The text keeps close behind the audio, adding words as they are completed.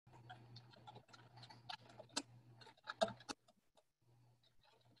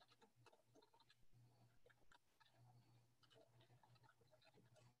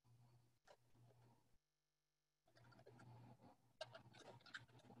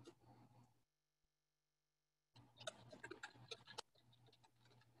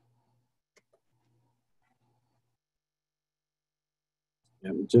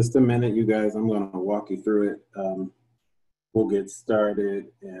In just a minute, you guys, I'm going to walk you through it. We'll get started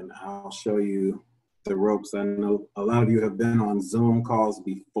and I'll show you the ropes. I know a lot of you have been on Zoom calls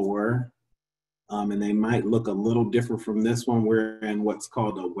before, and they might look a little different from this one. We're in what's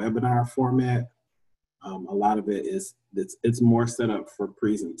called a webinar format. A lot of it is, it's more set up for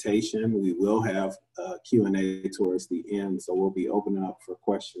presentation. We will have a Q&A towards the end, so we'll be opening up for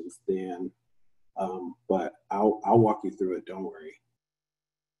questions then. But I'll walk you through it, don't worry.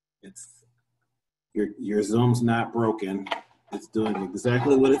 It's your Zoom's not broken. It's doing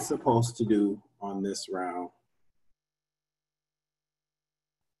exactly what it's supposed to do on this round.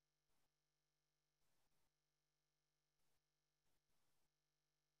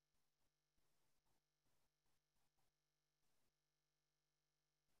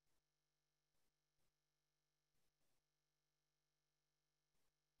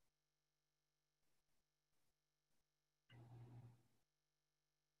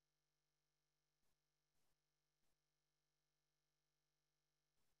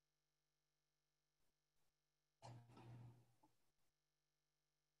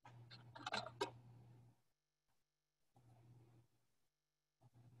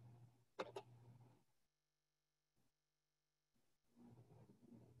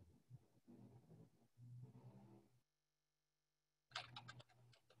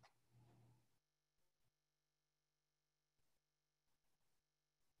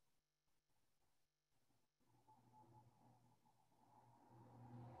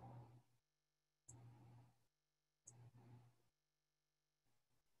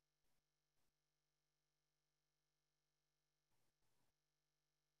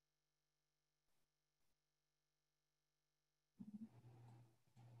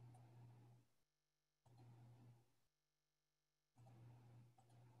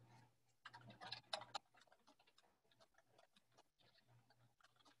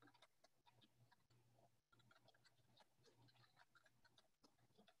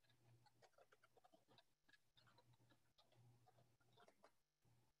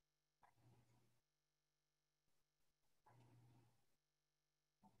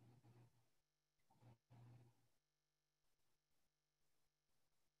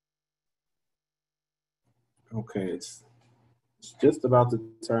 Okay, it's just about to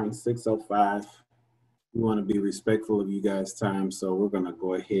turn 6:05. We want to be respectful of you guys' time, so we're going to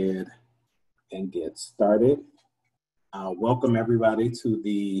go ahead and get started. Welcome everybody to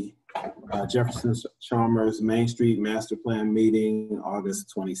the Jefferson-Chalmers Mainstreet Masterplan meeting,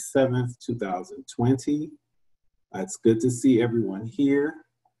 August 27th, 2020. It's good to see everyone here.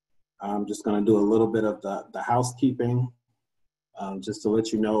 I'm just going to do a little bit of the housekeeping. Just to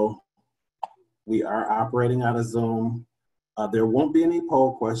let you know, we are operating out of Zoom. There won't be any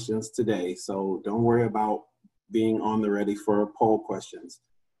poll questions today, so don't worry about being on the ready for poll questions.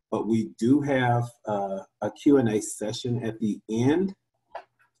 But we do have a Q&A session at the end.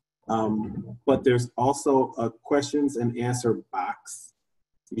 But there's also a questions and answer box.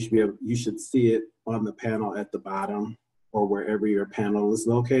 You should see it on the panel at the bottom or wherever your panel is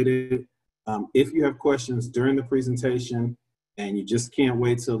located. If you have questions during the presentation and you just can't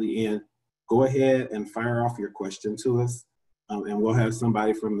wait till the end, go ahead and fire off your question to us. And we'll have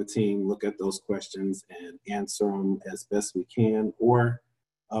somebody from the team look at those questions and answer them as best we can, or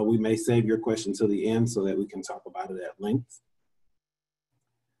we may save your question till the end so that we can talk about it at length.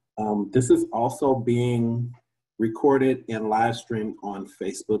 This is also being recorded and live streamed on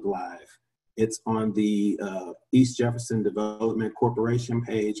Facebook Live. It's on the East Jefferson Development Corporation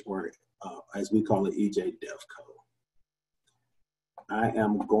page, or as we call it, EJ DevCo. I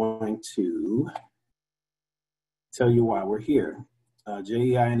am going to tell you why we're here.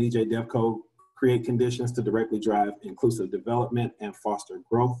 JEI and EJ DevCo create conditions to directly drive inclusive development and foster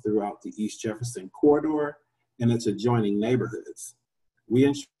growth throughout the East Jefferson corridor and its adjoining neighborhoods. We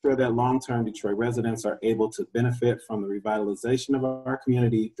ensure that long-term Detroit residents are able to benefit from the revitalization of our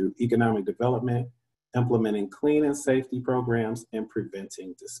community through economic development, implementing clean and safety programs, and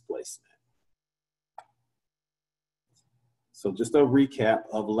preventing displacement. So just a recap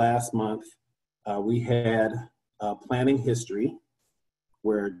of last month, we had planning history,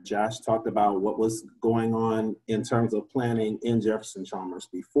 where Josh talked about what was going on in terms of planning in Jefferson-Chalmers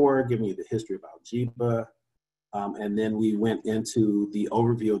before, giving you the history about JEBA. And then we went into the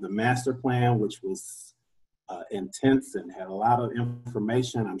overview of the master plan, which was intense and had a lot of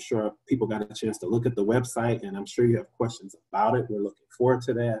information. I'm sure people got a chance to look at the website, and I'm sure you have questions about it. We're looking forward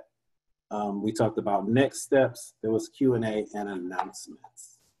to that. We talked about next steps. There was Q&A and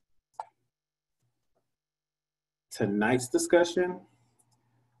announcements. Tonight's discussion,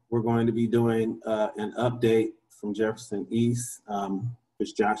 we're going to be doing an update from Jefferson East.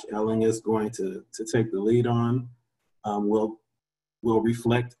 which Josh Elling is going to take the lead on. We'll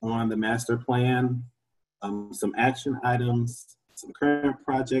reflect on the master plan, some action items, some current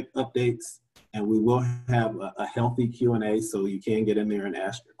project updates, and we will have a healthy Q&A so you can get in there and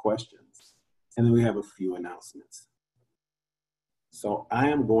ask your questions. And then we have a few announcements. So I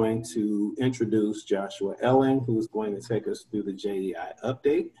am going to introduce Joshua Elling, who's going to take us through the JEI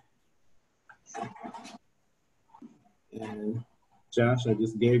update. And Josh, I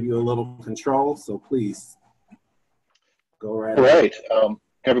just gave you a little control, so please go right ahead. All right.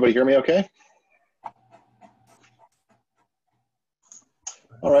 Can everybody hear me okay?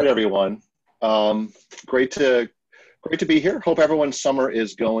 All right, everyone. Great to be here. Hope everyone's summer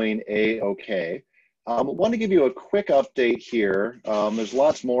is going a-okay. Want to give you a quick update here. There's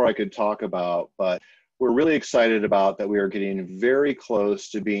lots more I could talk about, but we're really excited about that we are getting very close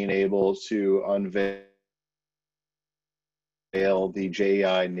to being able to unveil the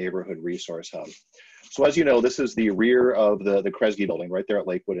JEI Neighborhood Resource Hub. So as you know, this is the rear of the Kresge building right there at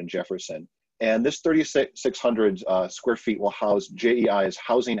Lakewood and Jefferson. And this 3,600 square feet will house JEI's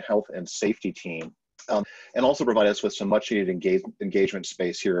Housing, Health, and Safety team. And also provide us with some much needed engagement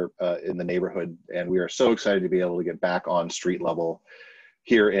space here in the neighborhood. And we are so excited to be able to get back on street level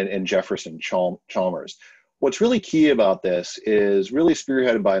here in Jefferson-Chalmers. What's really key about this is really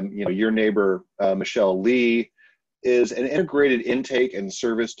spearheaded by your neighbor, Michelle Lee, is an integrated intake and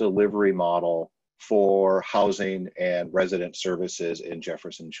service delivery model for housing and resident services in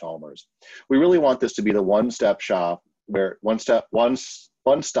Jefferson-Chalmers. We really want this to be the one-stop shop where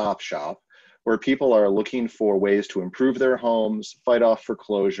where people are looking for ways to improve their homes, fight off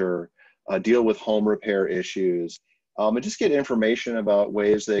foreclosure, deal with home repair issues, and just get information about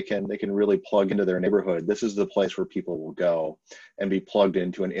ways they can really plug into their neighborhood. This is the place where people will go and be plugged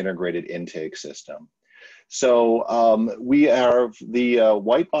into an integrated intake system. So we have the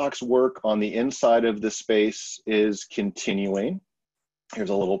white box work on the inside of the space is continuing. Here's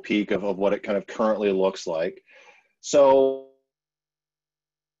a little peek of what it kind of currently looks like. So,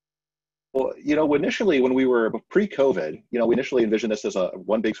 well, initially when we were pre-COVID, we initially envisioned this as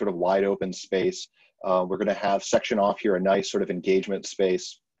one big sort of wide open space. We're going to have section off here, a nice sort of engagement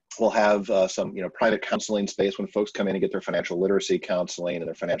space. We'll have some, private counseling space when folks come in and get their financial literacy counseling and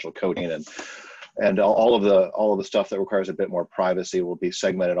their financial coding, and all of the stuff that requires a bit more privacy will be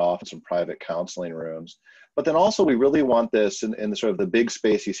segmented off in some private counseling rooms. But then also we really want this in the sort of the big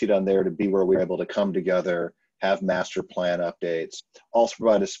space you see down there to be where we're able to come together, have master plan updates, also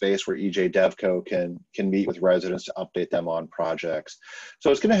provide a space where EJ DevCo can meet with residents to update them on projects.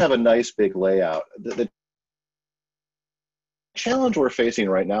 So it's going to have a nice big layout. The challenge we're facing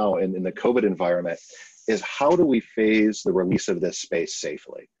right now in the COVID environment is how do we phase the release of this space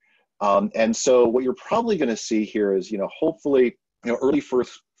safely? And so what you're probably going to see here is, hopefully, early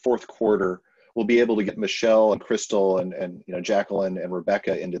fourth quarter, we'll be able to get Michelle and Crystal and Jacqueline and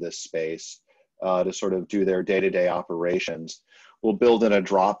Rebecca into this space to sort of do their day-to-day operations. We'll build in a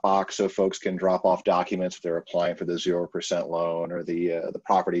Dropbox so folks can drop off documents if they're applying for the 0% loan or the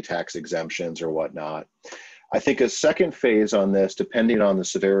property tax exemptions or whatnot. I think a second phase on this, depending on the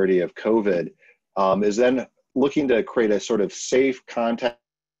severity of COVID, is then looking to create a sort of safe, contact-free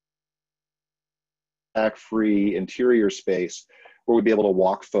interior space where we'd be able to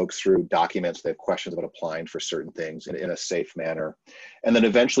walk folks through documents if they have questions about applying for certain things in a safe manner. And then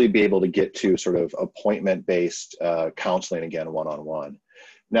eventually be able to get to sort of appointment-based counseling again, one-on-one.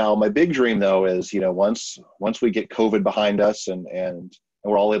 Now, my big dream though is, once we get COVID behind us and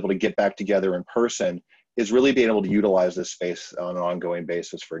we're all able to get back together in person, is really being able to utilize this space on an ongoing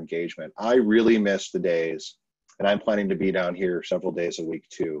basis for engagement. I really miss the days, and I'm planning to be down here several days a week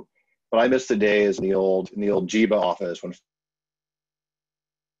too, but I miss the days in the old JEBA office when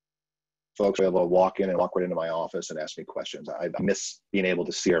folks were able to walk in and walk right into my office and ask me questions. I miss being able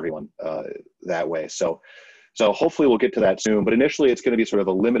to see everyone that way. So hopefully we'll get to that soon, but initially it's going to be sort of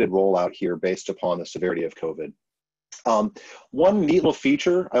a limited rollout here based upon the severity of COVID. One neat little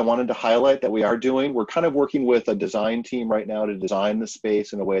feature I wanted to highlight that we are doing, we're kind of working with a design team right now to design the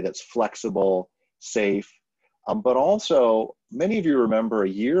space in a way that's flexible, safe, but also many of you remember a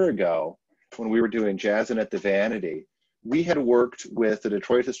year ago when we were doing Jazzin' at the Vanity, we had worked with the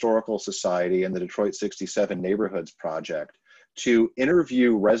Detroit Historical Society and the Detroit 67 Neighborhoods Project to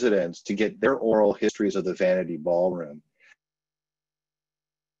interview residents to get their oral histories of the Vanity Ballroom.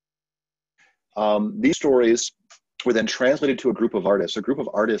 These stories were then translated to a group of artists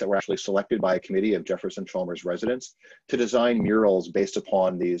that were actually selected by a committee of Jefferson-Chalmers residents to design murals based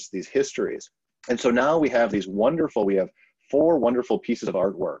upon these histories. And so now we have we have 4 wonderful pieces of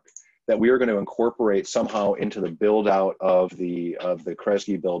artwork that we are going to incorporate somehow into the build out of the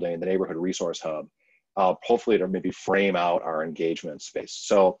Kresge building, the neighborhood resource hub, hopefully to maybe frame out our engagement space.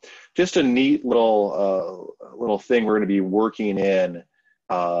 So just a neat little thing we're going to be working in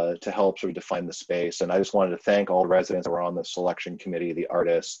to help sort of define the space. And I just wanted to thank all the residents that were on the selection committee, the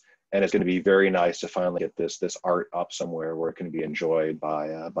artists, and it's going to be very nice to finally get this art up somewhere where it can be enjoyed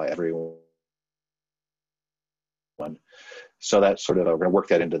by everyone. So that's sort of, we're going to work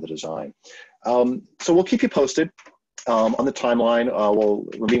that into the design. So we'll keep you posted on the timeline. We'll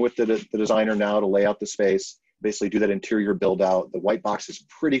meet with the designer now to lay out the space, basically do that interior build out. The white box is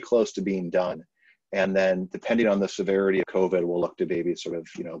pretty close to being done. And then depending on the severity of COVID, we'll look to maybe sort of,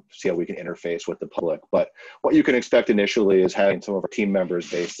 see how we can interface with the public. But what you can expect initially is having some of our team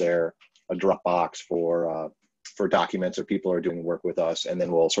members based there, a Dropbox for documents or people are doing work with us. And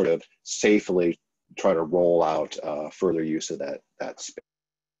then we'll sort of safely try to roll out further use of that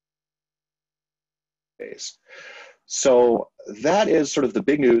space. So that is sort of the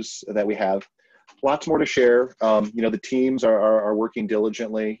big news that we have. Lots more to share. The teams are working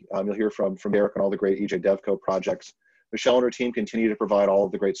diligently. You'll hear from Derek on all the great EJ DevCo projects. Michelle and her team continue to provide all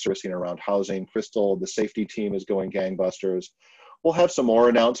of the great servicing around housing. Crystal, the safety team, is going gangbusters. We'll have some more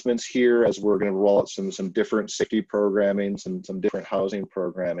announcements here as we're going to roll out some different safety programming, some different housing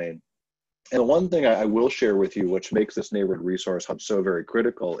programming. And one thing I will share with you, which makes this neighborhood resource hub so very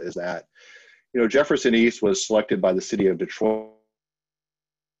critical, is that, Jefferson East was selected by the city of Detroit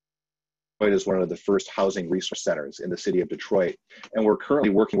as one of the first housing resource centers in the city of Detroit. And we're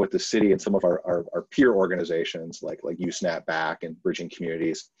currently working with the city and some of our peer organizations like USNAP Back and Bridging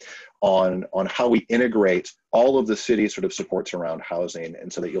Communities on how we integrate all of the city's sort of supports around housing,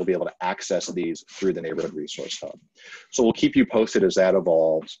 and so that you'll be able to access these through the neighborhood resource hub. So we'll keep you posted as that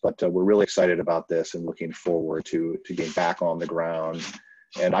evolves, but we're really excited about this and looking forward to getting back on the ground.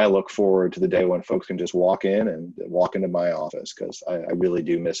 And I look forward to the day when folks can just walk into my office, because I really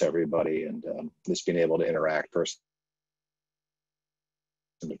do miss everybody and just being able to interact person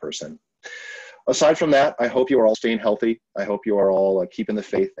to person. Aside from that, I hope you are all staying healthy. I hope you are all keeping the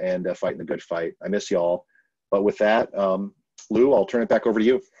faith and fighting the good fight. I miss you all. But with that, Lou, I'll turn it back over to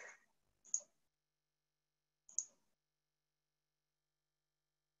you.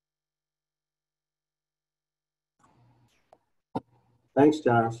 Thanks,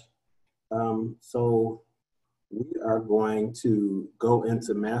 Josh. So we are going to go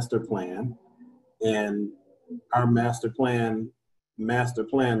into master plan, and our master planner,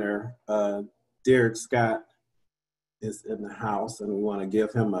 Derek Scott, is in the house, and we want to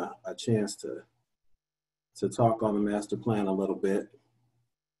give him a chance to talk on the master plan a little bit.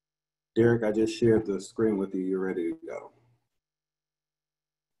 Derek, I just shared the screen with you. You're ready to go.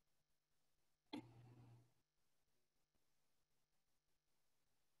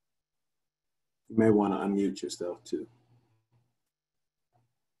 You may want to unmute yourself too.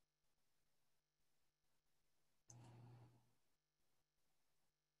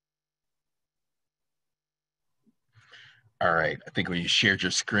 All right, I think when you shared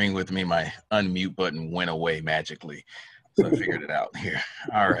your screen with me, my unmute button went away magically. So I figured it out here.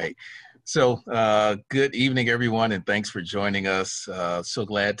 All right. So good evening, everyone, and thanks for joining us. So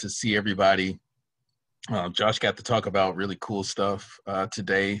glad to see everybody. Josh got to talk about really cool stuff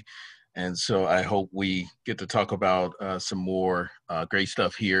today. And so I hope we get to talk about some more great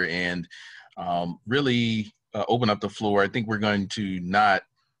stuff here and really open up the floor. I think we're going to not,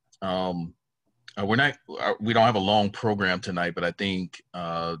 we don't have a long program tonight, but I think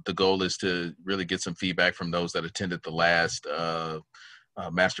the goal is to really get some feedback from those that attended the last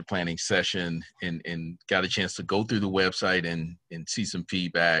master planning session and got a chance to go through the website and see some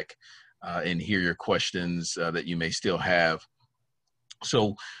feedback and hear your questions that you may still have.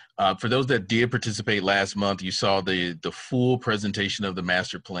 So for those that did participate last month, you saw the full presentation of the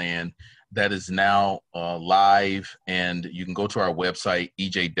master plan that is now live, and you can go to our website,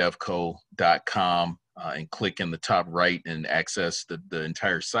 ejdevco.com, and click in the top right and access the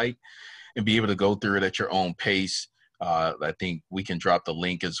entire site and be able to go through it at your own pace. I think we can drop the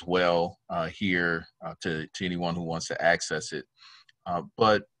link as well here to anyone who wants to access it.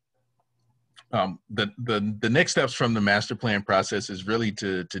 But the next steps from the master plan process is really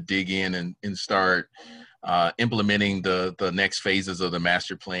to dig in and start implementing the next phases of the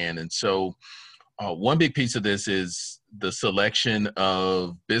master plan. And so one big piece of this is the selection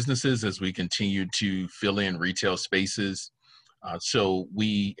of businesses as we continue to fill in retail spaces. So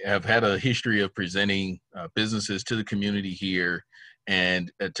we have had a history of presenting businesses to the community here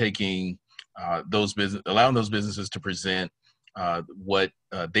and taking allowing those businesses to present what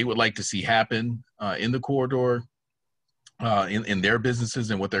they would like to see happen in the corridor, in their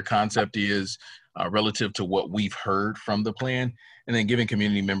businesses and what their concept is relative to what we've heard from the plan, and then giving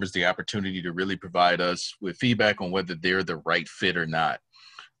community members the opportunity to really provide us with feedback on whether they're the right fit or not.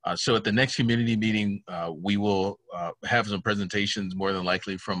 So at the next community meeting, we will have some presentations, more than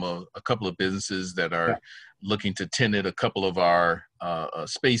likely from a couple of businesses that are looking to tenant a couple of our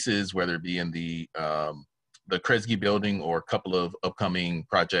spaces, whether it be in the Kresge building or a couple of upcoming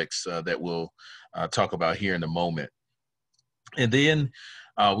projects that we'll talk about here in a moment. And then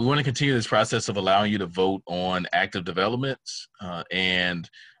we want to continue this process of allowing you to vote on active developments and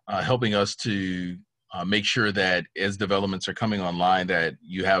helping us to make sure that as developments are coming online, that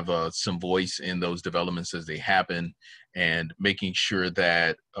you have some voice in those developments as they happen, and making sure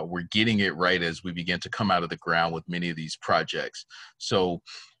that we're getting it right as we begin to come out of the ground with many of these projects. So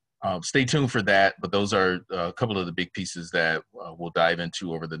stay tuned for that, but those are a couple of the big pieces that we'll dive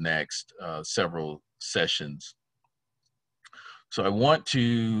into over the next several sessions. So I want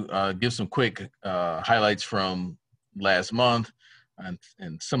to give some quick highlights from last month,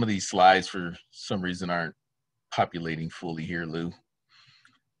 and some of these slides for some reason aren't populating fully here, Lou.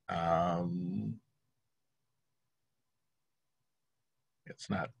 It's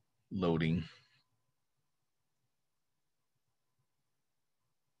not loading.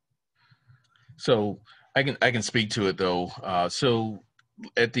 So I can speak to it though. So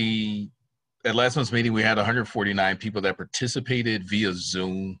at last month's meeting, we had 149 people that participated via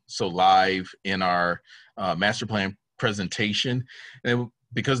Zoom, so live in our master plan presentation. And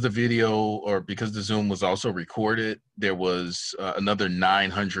because the video, or because the Zoom was also recorded, there was another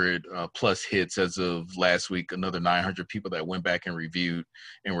 900 plus hits as of last week, another 900 people that went back and reviewed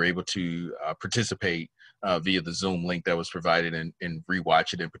and were able to participate via the Zoom link that was provided, and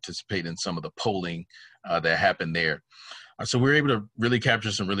rewatch it and participate in some of the polling that happened there. So we were able to really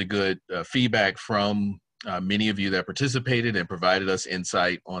capture some really good feedback from many of you that participated and provided us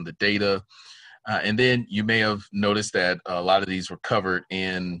insight on the data. And then you may have noticed that a lot of these were covered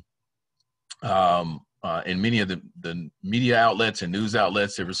in many of the media outlets and news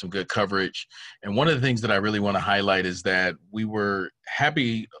outlets. There was some good coverage. And one of the things that I really want to highlight is that we were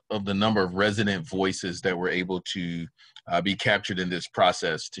happy of the number of resident voices that were able to be captured in this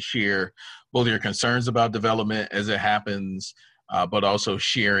process, to share both your concerns about development as it happens, but also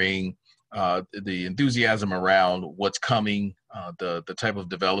sharing the enthusiasm around what's coming, the type of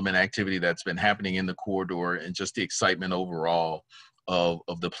development activity that's been happening in the corridor, and just the excitement overall of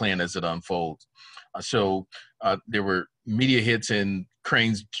the plan as it unfolds. So there were media hits in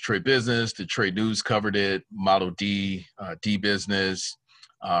Crane's Detroit Business, Detroit News covered it, Model D, D Business,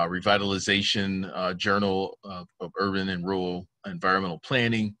 Revitalization Journal of Urban and Rural Environmental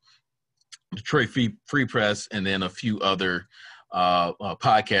Planning, Detroit Free Press, and then a few other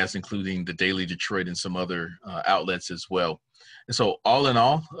podcasts, including the Daily Detroit and some other outlets as well. And so all in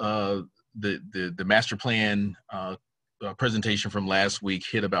all, the master plan presentation from last week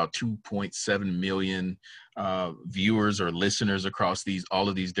hit about 2.7 million viewers or listeners across all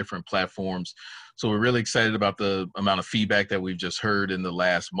of these different platforms. So we're really excited about the amount of feedback that we've just heard in the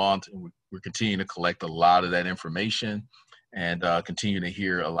last month. And we're continuing to collect a lot of that information and continue to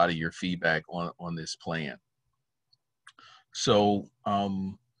hear a lot of your feedback on this plan. So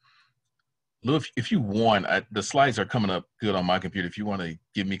Lou, if you want, the slides are coming up good on my computer. If you want to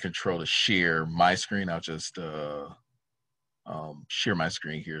give me control to share my screen, I'll just share my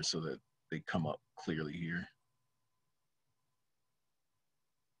screen here so that they come up clearly here.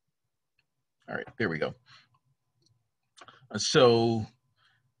 All right, there we go. So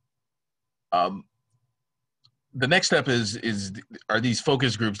the next step are these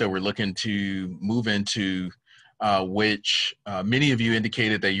focus groups that we're looking to move into, which many of you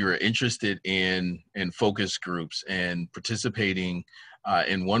indicated that you are interested in focus groups and participating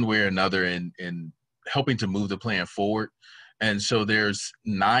in one way or another in helping to move the plan forward. And so there's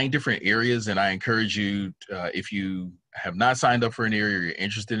 9 different areas, and I encourage you, if you have not signed up for an area or you're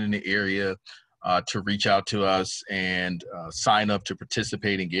interested in the area, to reach out to us and sign up to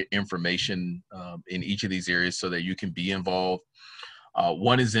participate and get information in each of these areas so that you can be involved.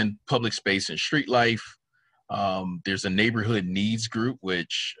 One is in public space and street life. There's a neighborhood needs group,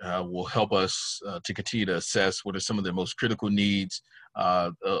 which will help us to continue to assess what are some of the most critical needs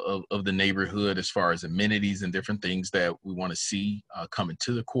of the neighborhood as far as amenities and different things that we want to see come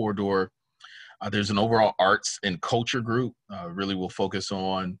into the corridor. There's an overall arts and culture group, really will focus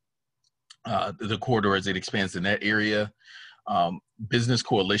on the corridor as it expands in that area. Business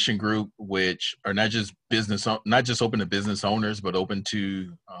coalition group, which are not just open to business owners, but open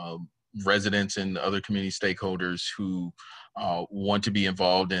to residents and other community stakeholders who want to be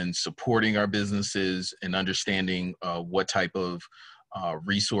involved in supporting our businesses and understanding what type of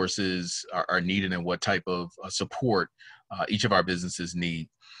resources are needed and what type of support each of our businesses need.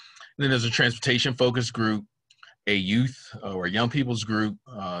 And then there's a transportation focus group, a youth or young people's group.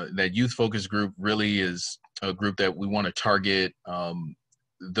 That youth focus group really is a group that we want to target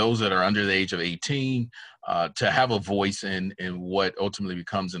those that are under the age of 18 to have a voice in what ultimately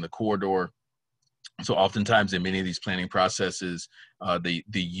becomes in the corridor. So oftentimes in many of these planning processes, the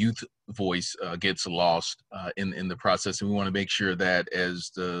youth voice gets lost in the process, and we want to make sure that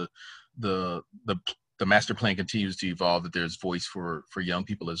as the master plan continues to evolve, that there's voice for young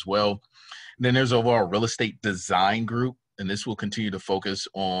people as well. And then there's overall real estate design group, and this will continue to focus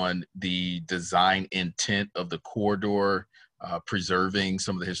on the design intent of the corridor, preserving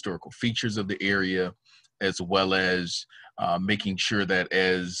some of the historical features of the area, as well as making sure that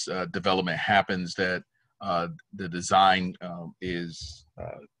as development happens, that the design is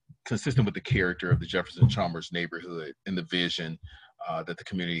consistent with the character of the Jefferson-Chalmers neighborhood and the vision that the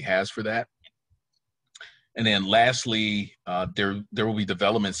community has for that. And then lastly, there will be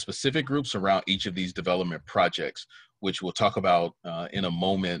development-specific groups around each of these development projects, which we'll talk about in a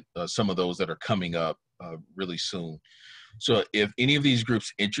moment, some of those that are coming up really soon. So if any of these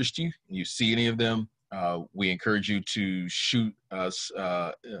groups interest you, you see any of them, we encourage you to shoot us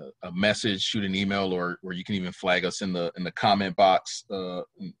a message, shoot an email, or you can even flag us in the comment box or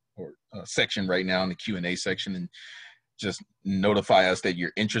section right now in the Q&A section, and just notify us that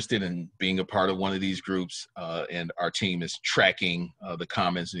you're interested in being a part of one of these groups, and our team is tracking the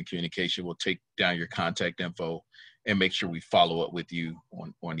comments and the communication. We'll take down your contact info and make sure we follow up with you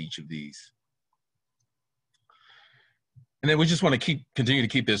on each of these. And then we just want to continue to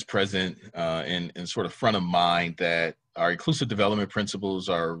keep this present and sort of front of mind, that our inclusive development principles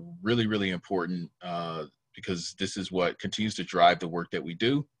are really, really important because this is what continues to drive the work that we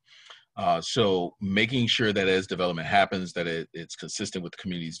do. So making sure that as development happens, that it's consistent with the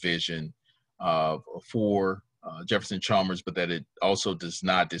community's vision for Jefferson-Chalmers, but that it also does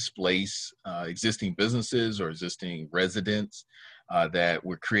not displace existing businesses or existing residents, that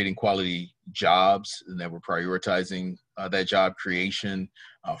we're creating quality jobs, and that we're prioritizing that job creation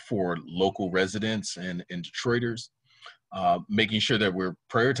for local residents and Detroiters. Making sure that we're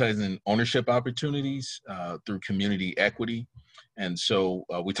prioritizing ownership opportunities through community equity. And so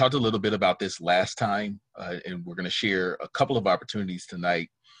we talked a little bit about this last time, and we're going to share a couple of opportunities tonight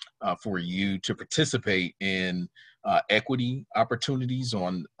for you to participate in equity opportunities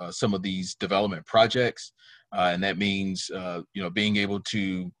on some of these development projects. And that means, being able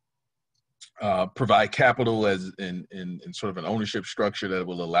to provide capital as in sort of an ownership structure that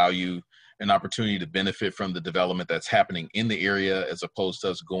will allow you an opportunity to benefit from the development that's happening in the area, as opposed to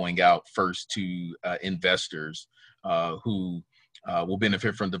us going out first to investors who will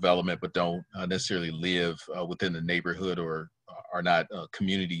benefit from development but don't necessarily live within the neighborhood or are not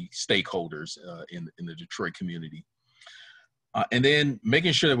community stakeholders in the Detroit community. And then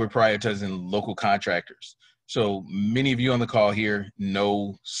making sure that we're prioritizing local contractors. So many of you on the call here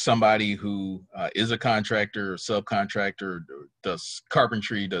know somebody who is a contractor or subcontractor, or does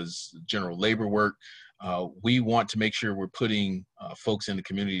carpentry, does general labor work. We want to make sure we're putting folks in the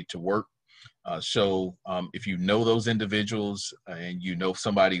community to work. So if you know those individuals and you know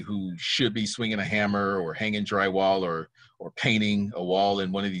somebody who should be swinging a hammer or hanging drywall or painting a wall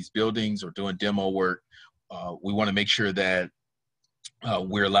in one of these buildings or doing demo work, we want to make sure that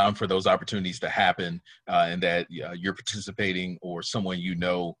we're allowing for those opportunities to happen, and that you're participating, or someone you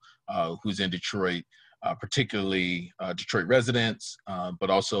know who's in Detroit, particularly Detroit residents,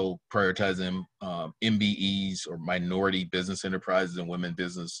 but also prioritizing MBEs, or minority business enterprises, and women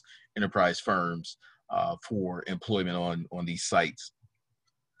business enterprise firms for employment on these sites.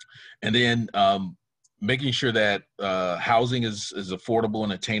 And then making sure that housing is affordable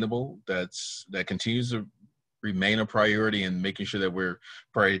and attainable, that continues to remain a priority, and making sure that we're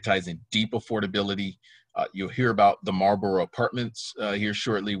prioritizing deep affordability. You'll hear about the Marlboro Apartments here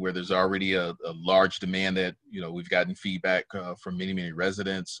shortly, where there's already a large demand that, we've gotten feedback from many, many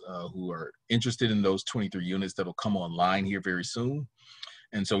residents who are interested in those 23 units that'll come online here very soon.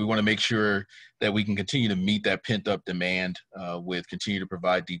 And so we want to make sure that we can continue to meet that pent up demand with continue to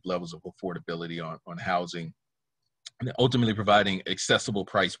provide deep levels of affordability on housing, and ultimately providing accessible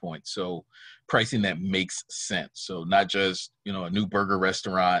price points. So pricing that makes sense. So not just, a new burger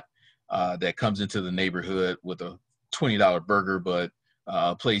restaurant that comes into the neighborhood with a $20 burger, but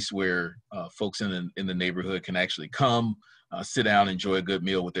a place where folks in the neighborhood can actually come, sit down, enjoy a good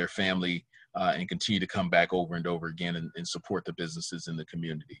meal with their family and continue to come back over and over again and support the businesses in the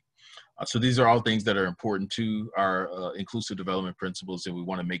community. So these are all things that are important to our inclusive development principles, and we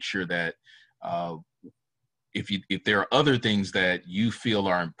want to make sure that if there are other things that you feel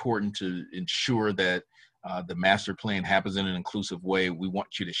are important to ensure that the master plan happens in an inclusive way, we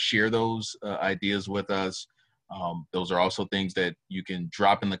want you to share those ideas with us. Those are also things that you can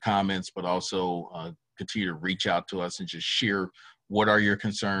drop in the comments, but also continue to reach out to us and just share what are your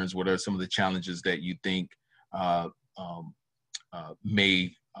concerns, what are some of the challenges that you think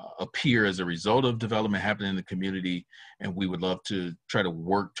may appear as a result of development happening in the community. And we would love to try to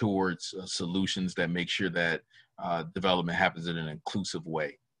work towards solutions that make sure that development happens in an inclusive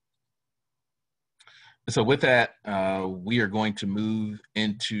way. So with that, we are going to move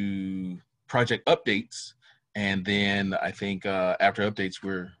into project updates. And then I think after updates,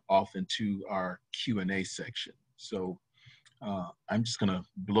 we're off into our Q&A section. So I'm just gonna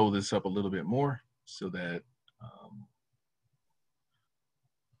blow this up a little bit more so that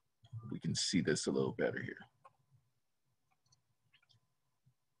we can see this a little better here.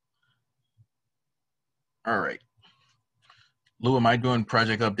 All right. Lou, am I doing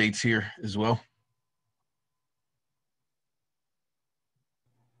project updates here as well?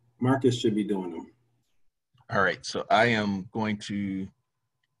 Marcus should be doing them. All right, so I am going to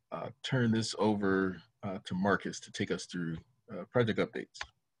turn this over to Marcus to take us through project updates.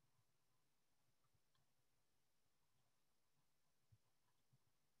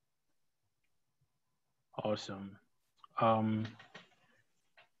 Awesome.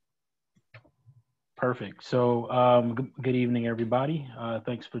 Perfect. So good evening, everybody.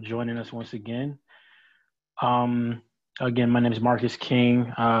 Thanks for joining us once again. Again, my name is Marcus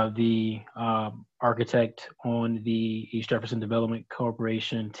King, the architect on the East Jefferson Development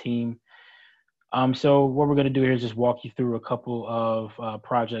Corporation team. So what we're going to do here is just walk you through a couple of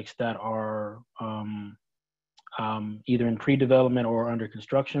projects that are either in pre-development or under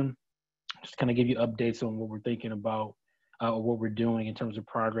construction. Just kind of give you updates on what we're thinking about or what we're doing in terms of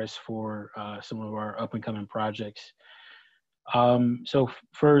progress for some of our up-and-coming projects. So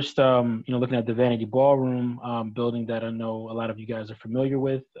first, looking at the Vanity Ballroom building that I know a lot of you guys are familiar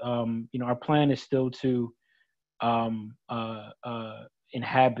with, our plan is still to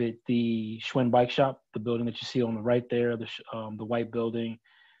inhabit the Schwinn Bike Shop, the building that you see on the right there, the white building.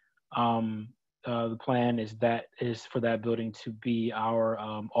 The plan is for that building to be our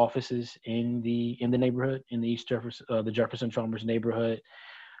offices in the neighborhood, in the East Jefferson, the Jefferson-Chalmers neighborhood.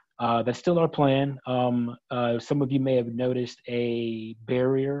 That's still our plan. Some of you may have noticed a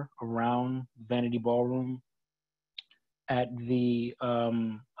barrier around Vanity Ballroom at the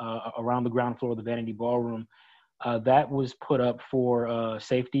around the ground floor of the Vanity Ballroom. That was put up for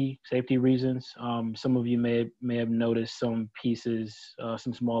safety reasons. Some of you may have noticed some pieces,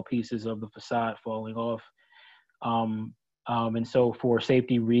 some small pieces of the facade falling off. And so for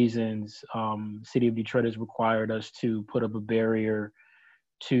safety reasons, City of Detroit has required us to put up a barrier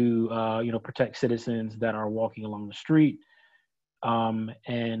to protect citizens that are walking along the street,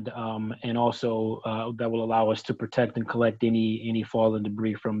 and also that will allow us to protect and collect any fallen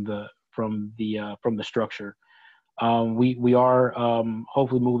debris from the structure. We are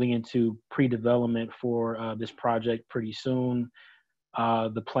hopefully moving into pre-development for this project pretty soon.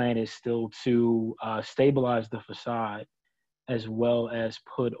 The plan is still to stabilize the facade as well as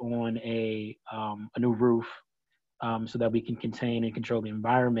put on a new roof so that we can contain and control the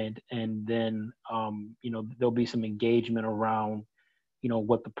environment. And then, there'll be some engagement around,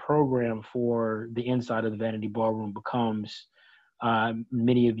 what the program for the inside of the Vanity Ballroom becomes.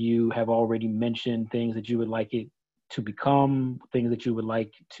 Many of you have already mentioned things that you would like it to become, things that you would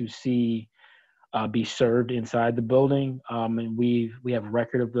like to see be served inside the building. And we have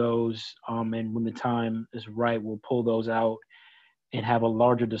record of those. And when the time is right, we'll pull those out and have a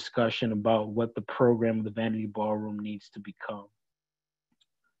larger discussion about what the program of the Vanity Ballroom needs to become.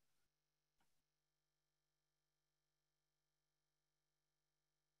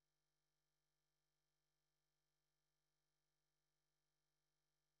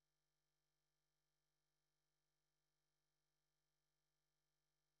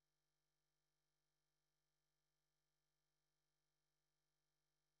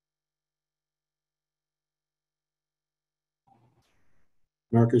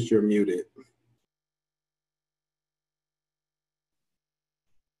 Marcus, you're muted.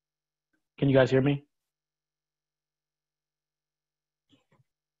 Can you guys hear me?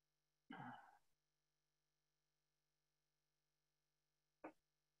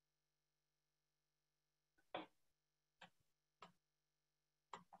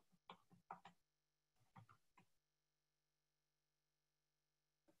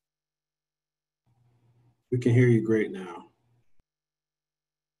 We can hear you great now.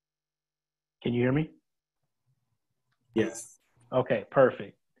 Can you hear me? Yes. Okay,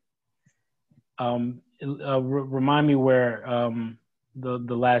 perfect. Remind me where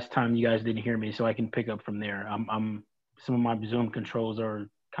the last time you guys didn't hear me, so I can pick up from there. Some of my Zoom controls are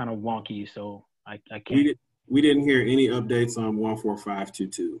kind of wonky, so I can't. We didn't hear any updates on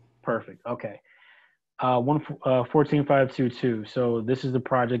 14522. Perfect. Okay. 14522. So this is the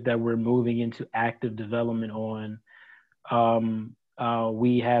project that we're moving into active development on.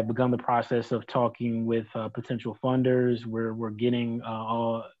 We have begun the process of talking with potential funders. We're getting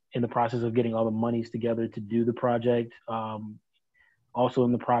all in the process of getting all the monies together to do the project. Also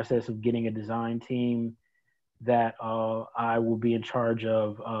in the process of getting a design team that I will be in charge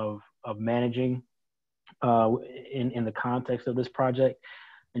of managing in the context of this project.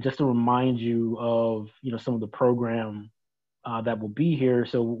 And just to remind you of some of the program that will be here.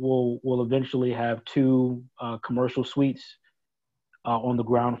 So we'll eventually have two commercial suites on the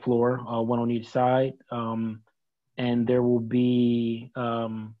ground floor, one on each side, and there will be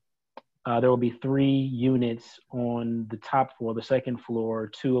 3 units on the top floor, the second floor,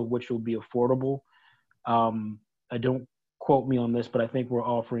 2 of which will be affordable. I don't quote me on this, but I think we're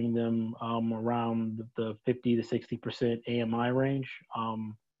offering them around the 50 to 60% AMI range.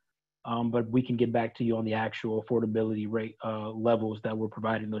 But we can get back to you on the actual affordability rate levels that we're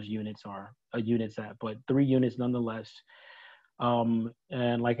providing those units at, but 3 units nonetheless.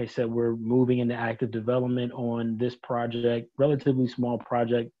 And like I said, we're moving into active development on this project, relatively small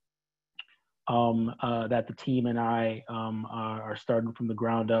project that the team and I are starting from the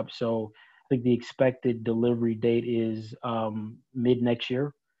ground up. So I think the expected delivery date is mid next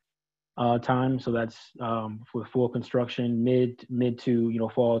year time. So that's for full construction, mid to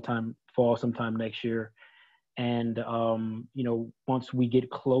fall sometime next year. And once we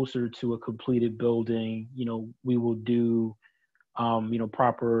get closer to a completed building, we will do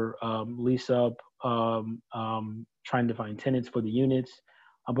proper lease up, trying to find tenants for the units,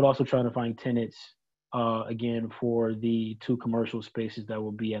 but also trying to find tenants again for the 2 commercial spaces that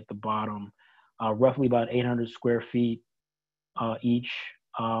will be at the bottom, roughly about 800 square feet each.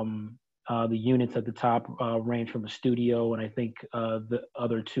 The units at the top range from a studio, and I think the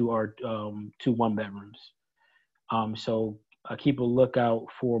other 2 are 2 1-bedrooms. So keep a lookout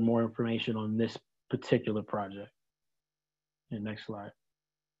for more information on this particular project. And next slide.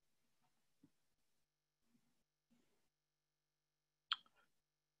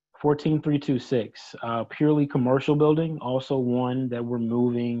 (14326), purely commercial building, also one that we're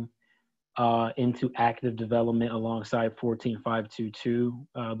moving into active development alongside 14522,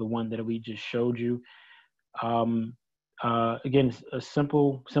 the one that we just showed you. Again, a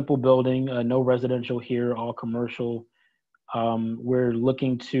simple building, no residential here, all commercial. We're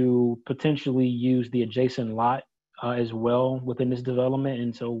looking to potentially use the adjacent lot as well within this development,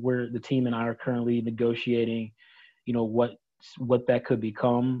 and so the team and I are currently negotiating, what that could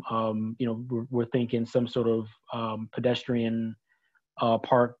become. We're thinking some sort of pedestrian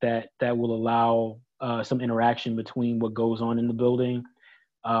park that will allow some interaction between what goes on in the building.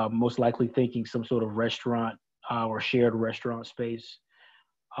 Most likely thinking some sort of restaurant or shared restaurant space.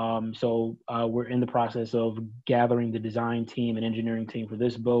 So we're in the process of gathering the design team and engineering team for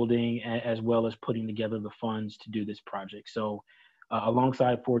this building, as well as putting together the funds to do this project. So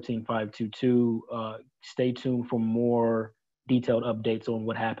alongside 14522, stay tuned for more detailed updates on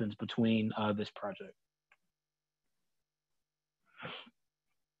what happens between this project.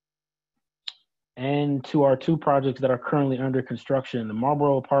 And to our 2 projects that are currently under construction, the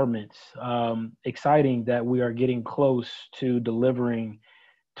Marlboro Apartments. Exciting that we are getting close to delivering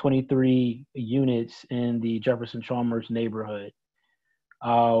 23 units in the Jefferson-Chalmers neighborhood.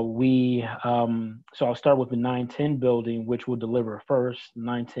 So I'll start with the 910 building, which will deliver first.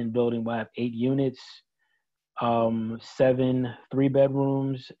 910 building will have 8 units, 7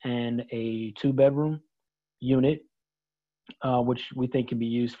 3-bedrooms and a 2-bedroom unit, which we think can be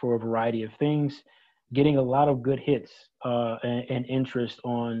used for a variety of things. Getting a lot of good hits and interest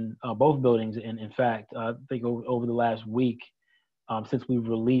on both buildings. And in fact, I think over the last week, since we've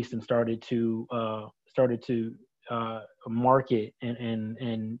released and started to market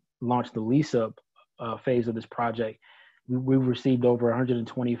and launch the lease up phase of this project, we've received over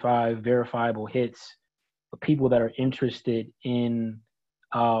 125 verifiable hits of people that are interested in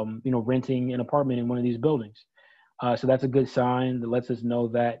renting an apartment in one of these buildings. So that's a good sign that lets us know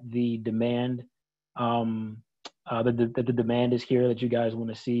that the demand that the demand is here, that you guys want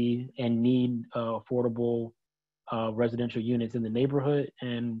to see and need affordable residential units in the neighborhood,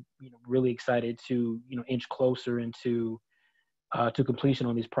 and really excited to inch closer into to completion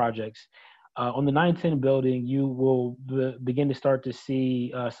on these projects. On the 910 building, you will begin to start to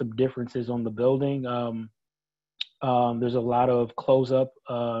see some differences on the building. There's a lot of close-up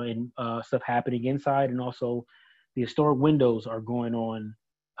and stuff happening inside, and also the historic windows are going on,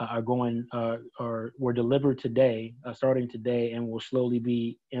 were delivered today, starting today, and will slowly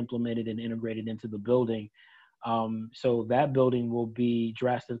be implemented and integrated into the building. So that building will be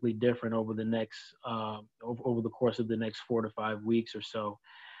drastically different over the next, over the course of the next 4 to 5 weeks or so.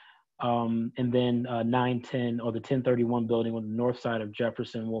 And then 910, or the 1031 building on the north side of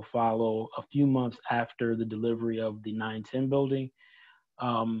Jefferson, will follow a few months after the delivery of the 910 building.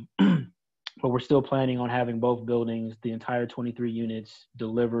 But we're still planning on having both buildings, the entire 23 units,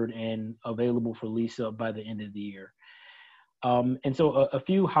 delivered and available for lease up by the end of the year. And so a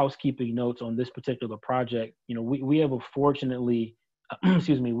few housekeeping notes on this particular project. You know, we have unfortunately,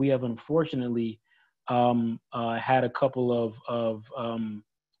 we have unfortunately had a couple of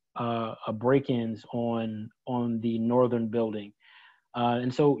break-ins on the northern building.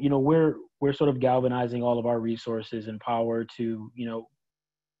 And so, you know, we're sort of galvanizing all of our resources and power to, you know,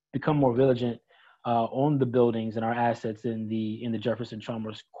 become more vigilant on the buildings and our assets in the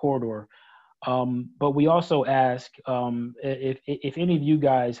Jefferson-Chalmers corridor. But we also ask if any of you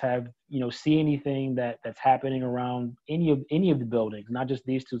guys have, you know, see anything that's happening around any of the buildings, not just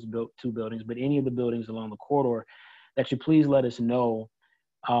these two buildings, but any of the buildings along the corridor, that you please let us know,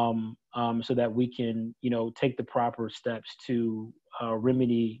 so that we can, you know, take the proper steps to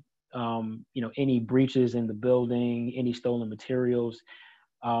remedy, you know, any breaches in the building, any stolen materials.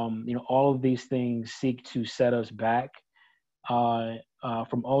 You know, all of these things seek to set us back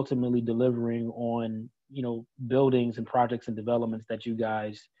from ultimately delivering on, you know, buildings and projects and developments that you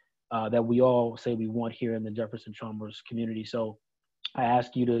guys, that we all say we want here in the Jefferson-Chalmers community. So I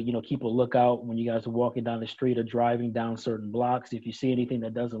ask you to, you know, keep a lookout when you guys are walking down the street or driving down certain blocks. If you see anything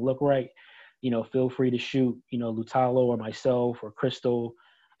that doesn't look right, you know, feel free to shoot, you know, Lutalo or myself or Crystal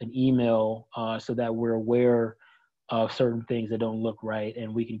an email, so that we're aware of certain things that don't look right,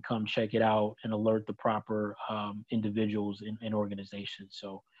 and we can come check it out and alert the proper individuals and organizations.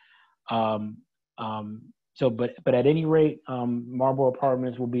 So, but at any rate, Marlboro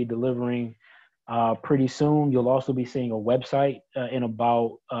Apartments will be delivering pretty soon. You'll also be seeing a website in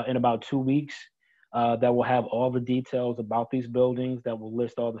about 2 weeks that will have all the details about these buildings, that will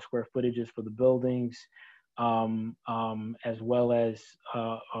list all the square footages for the buildings, as well as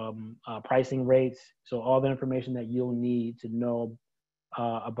pricing rates. So all the information that you'll need to know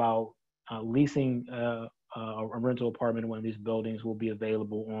about leasing a rental apartment in one of these buildings will be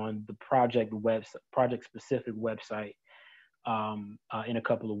available on the project-specific website in a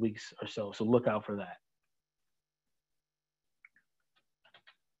couple of weeks or so. So look out for that.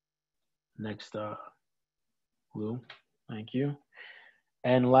 Next, Lou, thank you.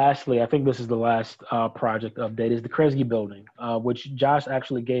 And lastly, I think this is the last project update, is the Kresge building, which Josh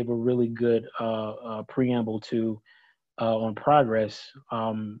actually gave a really good preamble to on progress.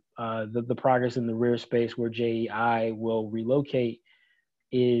 The progress in the rear space where JEI will relocate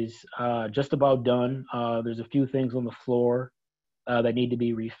is just about done. There's a few things on the floor that need to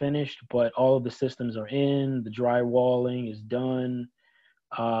be refinished, but all of the systems are in. The drywalling is done.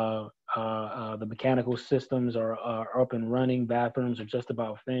 The mechanical systems are up and running. Bathrooms are just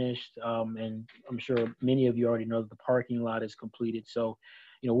about finished. And I'm sure many of you already know that the parking lot is completed. So,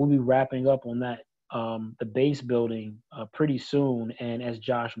 you know, we'll be wrapping up on that, the base building pretty soon. And as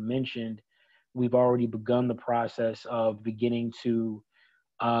Josh mentioned, we've already begun the process of beginning to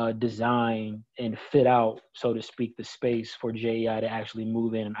design and fit out, so to speak, the space for JEI to actually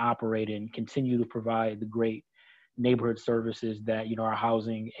move in and operate and continue to provide the great neighborhood services that, you know, our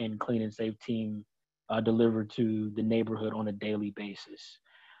housing and clean and safe team deliver to the neighborhood on a daily basis.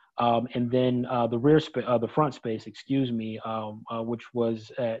 And then the front space, which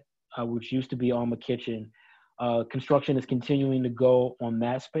used to be Alma Kitchen, construction is continuing to go on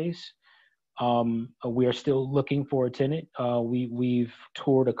that space. We are still looking for a tenant. We've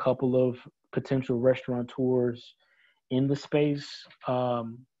toured a couple of potential restaurateurs in the space, all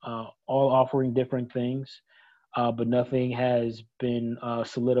offering different things. But nothing has been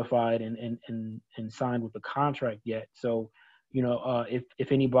solidified and signed with the contract yet. So, you know,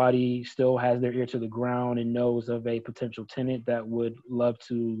 if anybody still has their ear to the ground and knows of a potential tenant that would love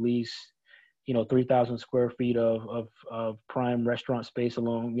to lease, you know, 3,000 square feet of prime restaurant space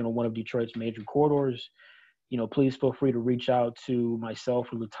along, you know, one of Detroit's major corridors, you know, please feel free to reach out to myself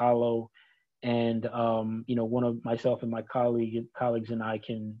or Lutalo, and you know, one of myself and my colleagues and I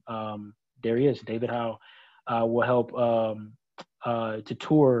can. There he is, David Howe. Will help to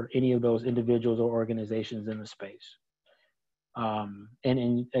tour any of those individuals or organizations in the space.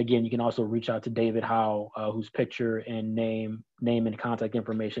 And again, you can also reach out to David Howe, whose picture and name and contact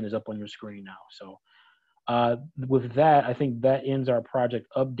information is up on your screen now. So with that, I think that ends our project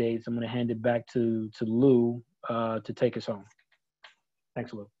updates. I'm going to hand it back to Lou to take us home.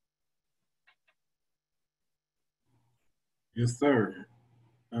 Thanks, Lou. Yes, sir.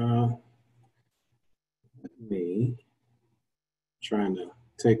 Me trying to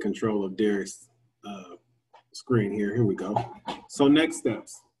take control of Derek's screen here. Here we go. So next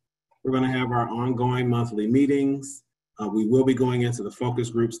steps. We're going to have our ongoing monthly meetings. We will be going into the focus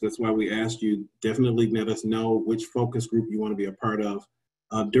groups. That's why we asked you, definitely let us know which focus group you want to be a part of.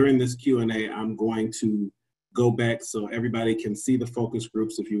 During this Q&A, I'm going to go back so everybody can see the focus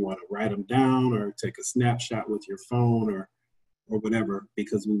groups if you want to write them down or take a snapshot with your phone or whatever,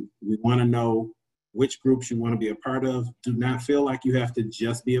 because we want to know which groups you want to be a part of. Do not feel like you have to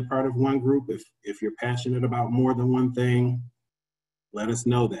just be a part of one group. If you're passionate about more than one thing, let us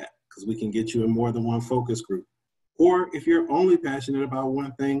know that, because we can get you in more than one focus group. Or if you're only passionate about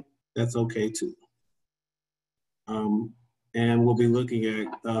one thing, that's okay too. And we'll be looking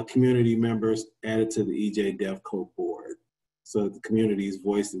at community members added to the EJ DevCo board, so the community's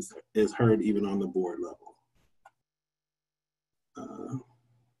voice is heard even on the board level.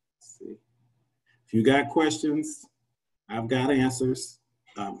 Let's see. If you got questions, I've got answers.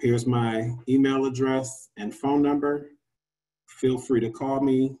 Here's my email address and phone number. Feel free to call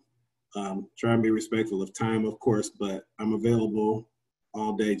me. Try and be respectful of time, of course, but I'm available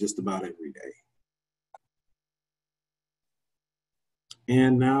all day, just about every day.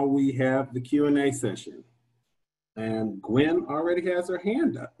 And now we have the Q&A session. And Gwen already has her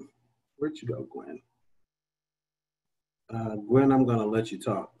hand up. Where'd you go, Gwen? Gwen, I'm gonna let you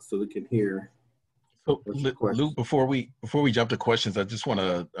talk so we can hear. So, Luke, before we jump to questions, I just want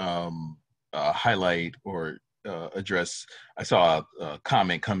to highlight or address. I saw a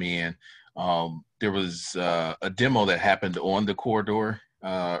comment come in. There was a demo that happened on the corridor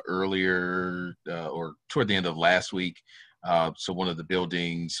earlier or toward the end of last week. So one of the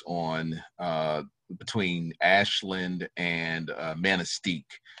buildings on between Ashland and Mainstreet,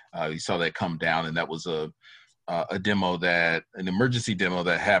 you saw that come down, and that was a demo an emergency demo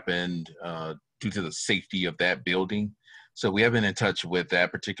that happened due to the safety of that building. So we have been in touch with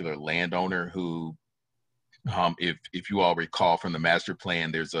that particular landowner who, if you all recall from the master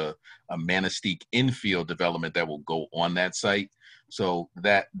plan, there's a Mainstreet infield development that will go on that site. So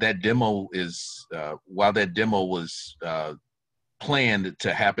that demo is, while that demo was planned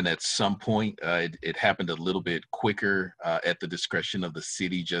to happen at some point, it happened a little bit quicker at the discretion of the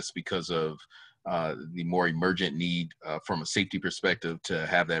city, just because of the more emergent need from a safety perspective to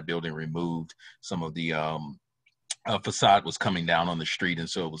have that building removed. Some of the facade was coming down on the street, and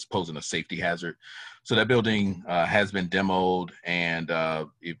so it was posing a safety hazard. So that building has been demoed, and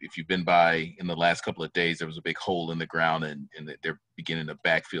if you've been by in the last couple of days, there was a big hole in the ground, and they're beginning to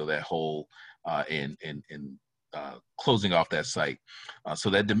backfill that hole and closing off that site.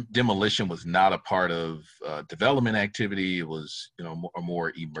 So that demolition was not a part of development activity. It was, a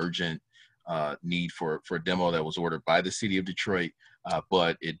more emergent need for a demo that was ordered by the city of Detroit,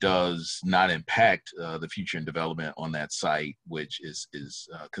 but it does not impact the future and development on that site, which is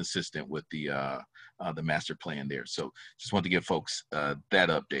consistent with the master plan there. So just want to give folks that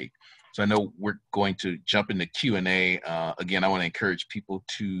update. So I know we're going to jump into Q&A. Again, I want to encourage people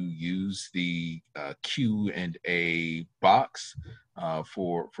to use the Q&A box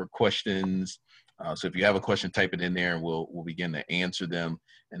for questions. So if you have a question, type it in there, and we'll begin to answer them.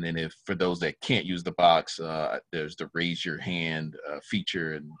 And then for those that can't use the box, there's the raise your hand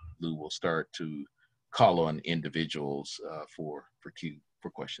feature, and Lou will start to call on individuals for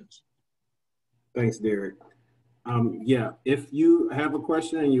questions. Thanks, Derek. Yeah, if you have a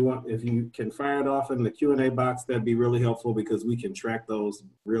question and if you can fire it off in the Q&A box, that'd be really helpful, because we can track those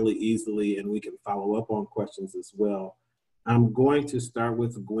really easily and we can follow up on questions as well. I'm going to start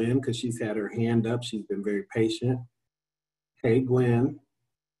with Gwen, because she's had her hand up. She's been very patient. Hey, Gwen.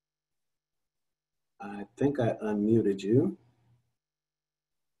 I think I unmuted you.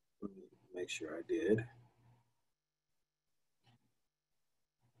 Let me make sure I did.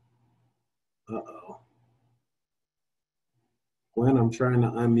 Uh-oh. Gwen, I'm trying to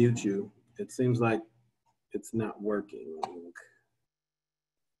unmute you. It seems like it's not working.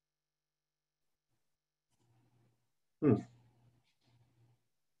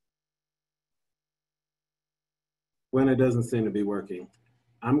 Gwen, it doesn't seem to be working.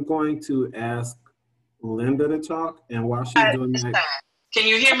 I'm going to ask Linda to talk, and while she's doing that. Can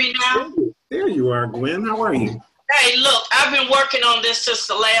you hear me now? There you are, Gwen. How are you? Hey, look, I've been working on this since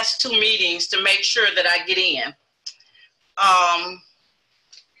the last 2 meetings to make sure that I get in.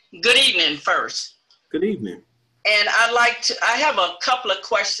 Good evening first. Good evening. And I have a couple of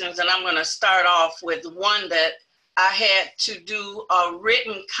questions, and I'm going to start off with one that I had to do a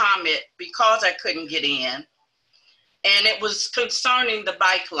written comment because I couldn't get in. And it was concerning the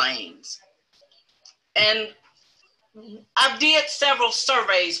bike lanes. And I did several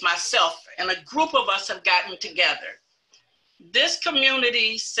surveys myself, and a group of us have gotten together. This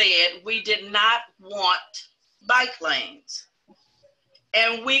community said we did not want bike lanes.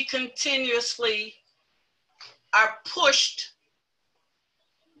 And we continuously are pushed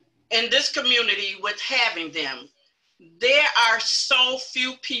in this community with having them. There are so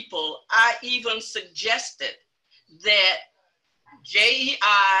few people. I even suggested that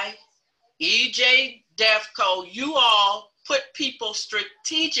JEI, EJ DEFCO, you all put people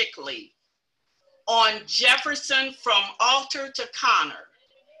strategically on Jefferson from Alter to Connor.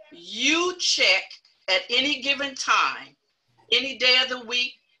 You check at any given time, any day of the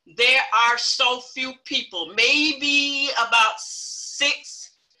week. There are so few people, maybe about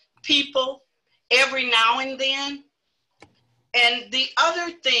 6 people every now and then. And the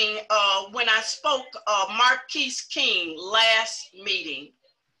other thing, when I spoke, Marquise King last meeting,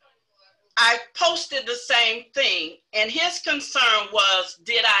 I posted the same thing, and his concern was,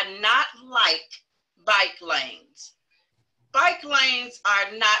 did I not like bike lanes? Bike lanes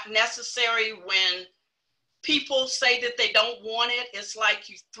are not necessary when people say that they don't want it. It's like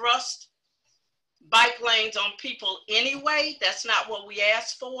you thrust bike lanes on people anyway. That's not what we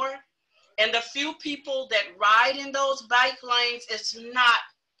asked for. And the few people that ride in those bike lanes, it's not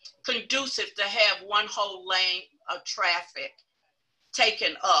conducive to have one whole lane of traffic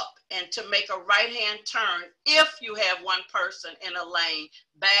taken up, and to make a right-hand turn, if you have one person in a lane,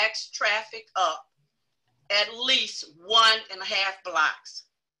 backs traffic up at least 1.5 blocks.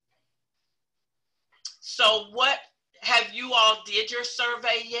 So what, have you all did your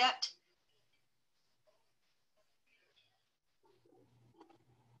survey yet?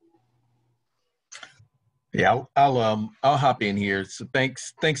 Yeah, I'll hop in here. So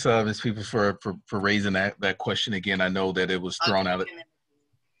thanks, Ms. Peoples for raising that question again. I know that it was thrown out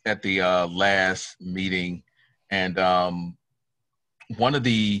at the last meeting, and one of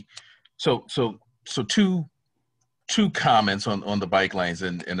the so two comments on the bike lanes,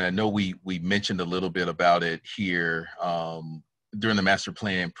 and I know we mentioned a little bit about it here during the master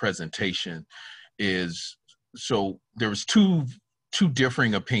plan presentation. Is so there was two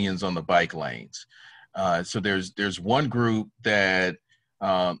differing opinions on the bike lanes. So there's one group that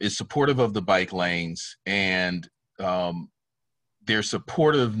is supportive of the bike lanes, and their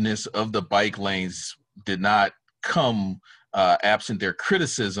supportiveness of the bike lanes did not come absent their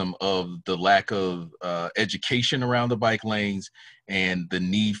criticism of the lack of education around the bike lanes and the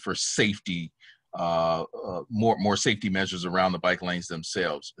need for safety, more safety measures around the bike lanes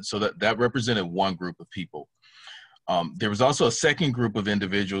themselves. And so that represented one group of people. There was also a second group of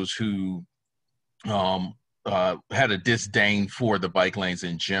individuals who had a disdain for the bike lanes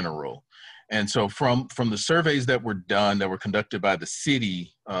in general. And so from the surveys that were done, that were conducted by the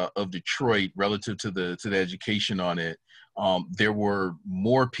city of Detroit relative to the education on it, there were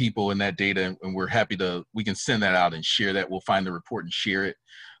more people in that data, and we're happy we can send that out and share that. We'll find the report and share it.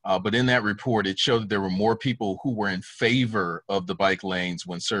 But in that report, it showed that there were more people who were in favor of the bike lanes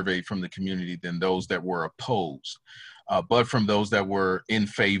when surveyed from the community than those that were opposed. But from those that were in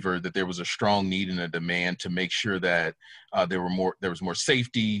favor, that there was a strong need and a demand to make sure that there was more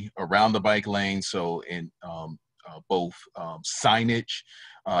safety around the bike lane. So in both signage,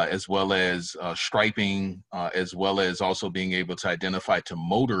 as well as striping, as well as also being able to identify to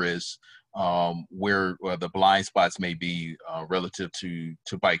motorists where the blind spots may be relative to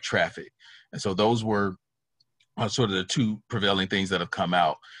bike traffic. And so those were sort of the two prevailing things that have come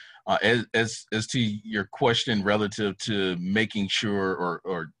out. As to your question relative to making sure,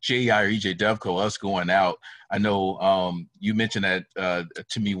 or JEI or EJ DevCo, us going out, I know you mentioned that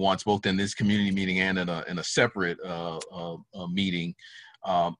to me once, both in this community meeting and in a separate meeting.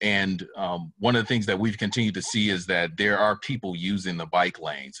 And one of the things that we've continued to see is that there are people using the bike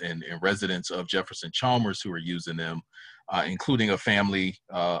lanes, and residents of Jefferson-Chalmers who are using them, including a family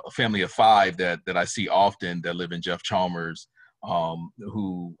of 5 that I see often that live in Jeff-Chalmers,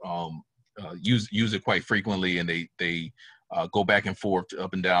 who use it quite frequently, and they go back and forth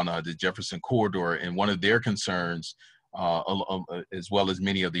up and down the Jefferson corridor. And one of their concerns, as well as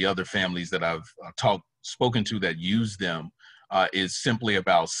many of the other families that I've spoken to that use them, is simply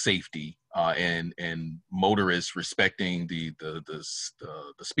about safety. and motorists respecting the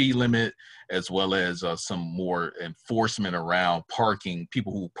speed limit, as well as some more enforcement around parking,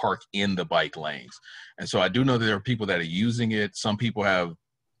 people who park in the bike lanes. And so I do know that there are people that are using it. Some people have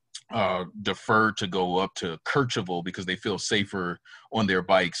deferred to go up to Kercheval because they feel safer on their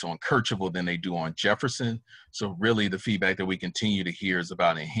bikes on Kercheval than they do on Jefferson. So really the feedback that we continue to hear is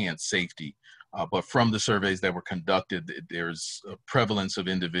about enhanced safety. But from the surveys that were conducted, there's a prevalence of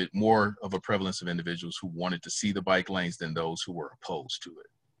more of a prevalence of individuals who wanted to see the bike lanes than those who were opposed to it.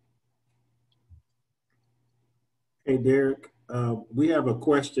 Hey, Derek, we have a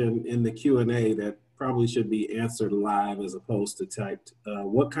question in the Q&A that probably should be answered live as opposed to typed.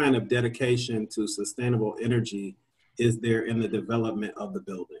 What kind of dedication to sustainable energy is there in the development of the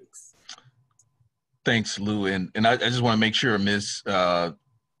buildings? Thanks, Lou. And I just want to make sure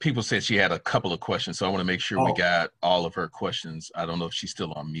people said she had a couple of questions, so I want to make sure we got all of her questions. I don't know if she's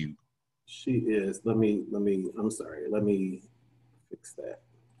still on mute. She is. I'm sorry. Let me fix that.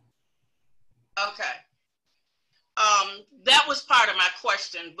 Okay. That was part of my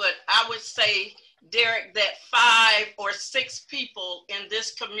question, but I would say, Derek, that 5 or 6 people in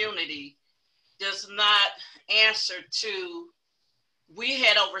this community does not answer to, we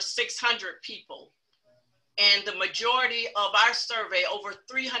had over 600 people. And the majority of our survey, over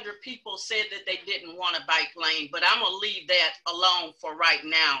 300 people said that they didn't want a bike lane, but I'm gonna leave that alone for right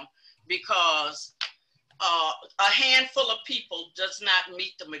now because a handful of people does not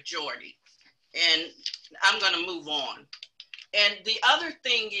meet the majority. And I'm gonna move on. And the other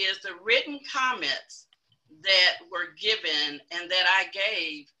thing is the written comments that were given and that I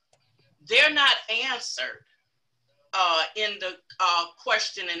gave, they're not answered in the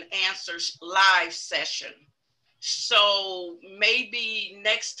question and answers live session. So maybe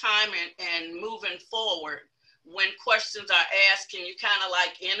next time and moving forward, when questions are asked, can you kind of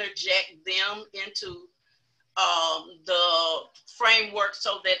like interject them into the framework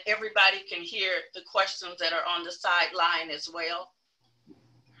so that everybody can hear the questions that are on the sideline as well?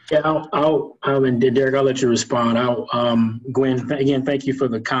 Yeah, I'll and Derek, I'll let you respond. Gwen, again, thank you for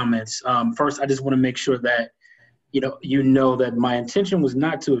the comments. First, I just want to make sure that you know that my intention was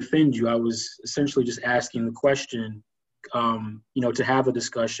not to offend you. I was essentially just asking the question, to have a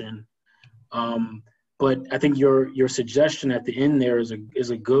discussion. But I think your suggestion at the end there is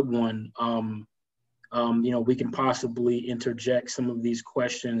a good one. We can possibly interject some of these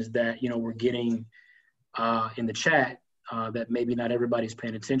questions that we're getting in the chat that maybe not everybody's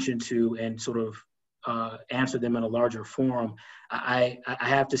paying attention to, and sort of answer them in a larger forum. I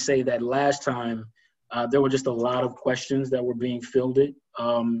have to say that last time there were just a lot of questions that were being fielded.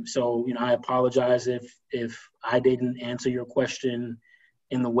 So I apologize if I didn't answer your question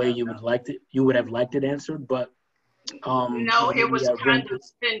in the way you would have liked it answered. But no, it was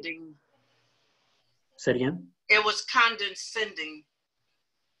condescending. Say it again? It was condescending.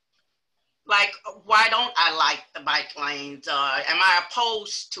 Like, why don't I like the bike lanes? Am I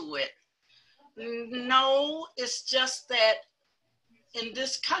opposed to it? No, it's just that in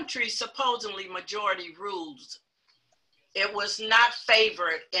this country, supposedly majority rules. It was not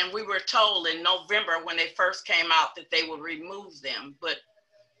favored, and we were told in November when they first came out that they would remove them, but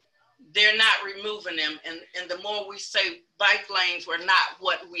they're not removing them. And the more we say bike lanes were not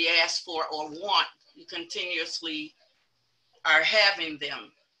what we asked for or want, you continuously are having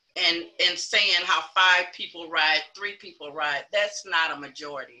them and saying how 5 people ride, 3 people ride. That's not a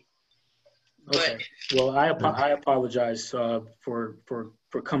majority. Okay. Well, I apologize for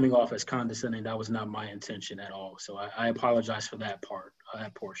coming off as condescending. That was not my intention at all. So I apologize for that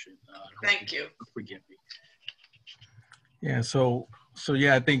portion. Thank you. Forgive me. Yeah. So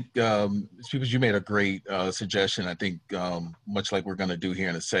yeah, I think because you made a great suggestion. I think much like we're going to do here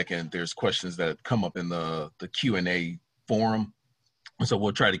in a second, there's questions that come up in the Q&A forum. So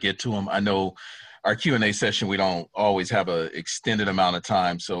we'll try to get to them. I know our Q&A session, we don't always have an extended amount of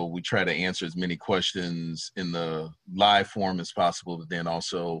time, so we try to answer as many questions in the live form as possible, but then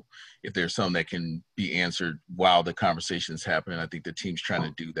also if there's some that can be answered while the conversation is happening, I think the team's trying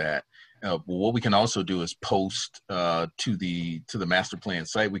to do that. But what we can also do is post to the Masterplan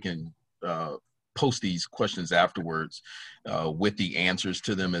site. We can post these questions afterwards with the answers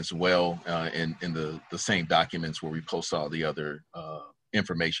to them as well in the same documents where we post all the other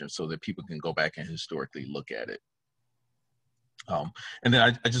information so that people can go back and historically look at it. And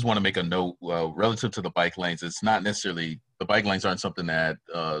then I just want to make a note relative to the bike lanes. It's not necessarily, the bike lanes aren't something that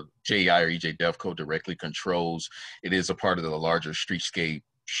JEI or EJ DevCo directly controls. It is a part of the larger streetscape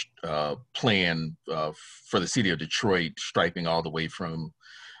plan for the city of Detroit, striping all the way from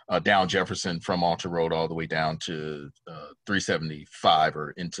down Jefferson from Alta Road all the way down to 375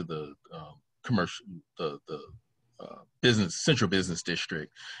 or into the commercial, the central business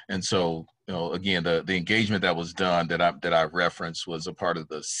district. And so, again, the engagement that was done that I referenced was a part of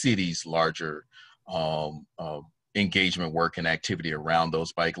the city's larger engagement work and activity around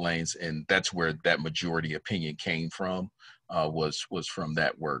those bike lanes. And that's where that majority opinion came from, was from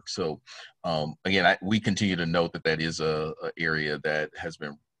that work. So again, we continue to note that is a area that has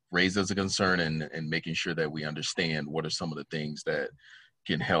been raised as a concern, and making sure that we understand what are some of the things that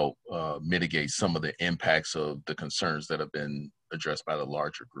can help mitigate some of the impacts of the concerns that have been addressed by the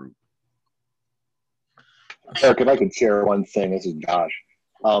larger group. Eric, if I could share one thing, this is Josh.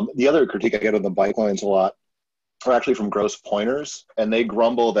 The other critique I get on the bike lanes a lot are actually from Grosse Pointers, and they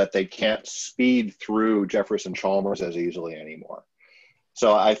grumble that they can't speed through Jefferson-Chalmers as easily anymore.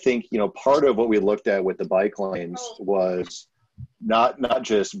 So I think, part of what we looked at with the bike lanes was not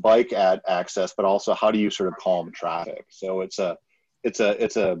just bike access, but also how do you sort of calm traffic. So it's a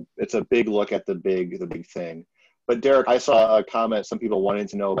big look at the big thing. But Derek, I saw a comment, some people wanting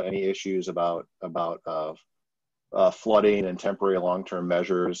to know about any issues about flooding and temporary long-term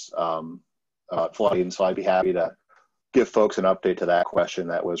measures flooding. So I'd be happy to give folks an update to that question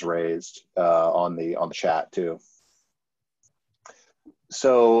that was raised on the chat too.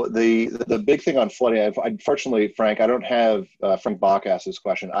 So the big thing on flooding, unfortunately, Frank, I don't have, Frank Bach asked this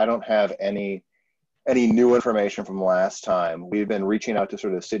question. I don't have any new information from last time. We've been reaching out to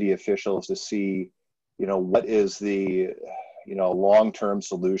sort of city officials to see, what is the, long-term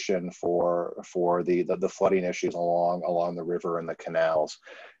solution for the flooding issues along the river and the canals.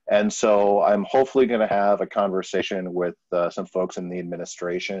 And so I'm hopefully going to have a conversation with some folks in the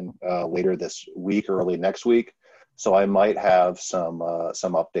administration later this week, early next week. So I might have some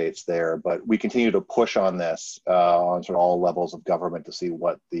updates there, but we continue to push on this on sort of all levels of government to see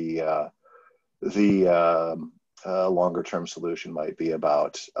what the longer term solution might be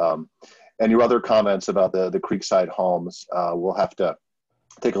about. And your other comments about the Creekside homes, we'll have to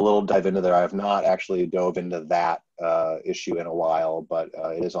take a little dive into there. I have not actually dove into that issue in a while, but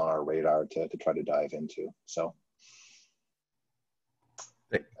it is on our radar to try to dive into. So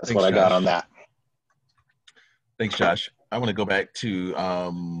that's what I got on that. Thanks, Josh. I want to go back to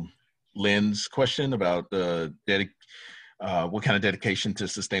Lynn's question about what kind of dedication to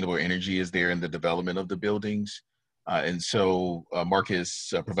sustainable energy is there in the development of the buildings. And so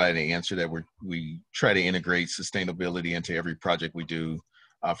Marcus provided an answer that we try to integrate sustainability into every project we do.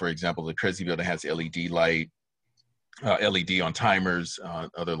 For example, the Cresby building has LED light, LED on timers,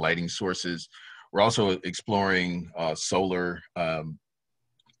 other lighting sources. We're also exploring solar,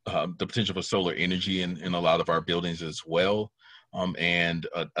 the potential for solar energy in a lot of our buildings as well, and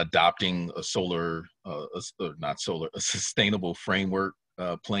adopting a sustainable framework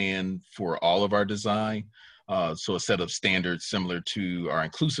plan for all of our design. So a set of standards similar to our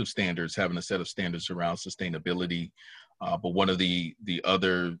inclusive standards, having a set of standards around sustainability. But one of the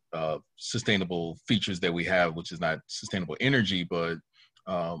other sustainable features that we have, which is not sustainable energy, but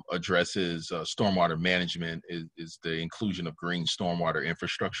addresses stormwater management, is the inclusion of green stormwater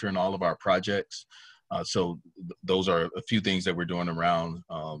infrastructure in all of our projects. So those are a few things that we're doing around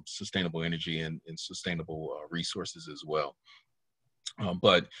sustainable energy and sustainable resources as well.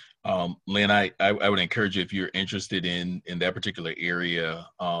 But Lynn, I would encourage you, if you're interested in that particular area,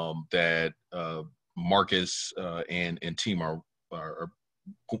 that Marcus and team are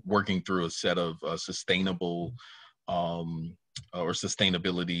working through a set of sustainable or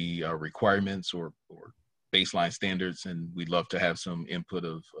sustainability requirements or baseline standards, and we'd love to have some input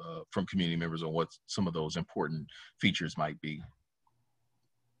from community members on what some of those important features might be.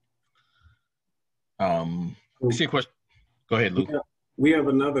 I see a question. Go ahead, Lou. We have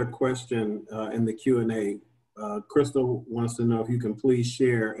another question in the Q&A. Crystal wants to know if you can please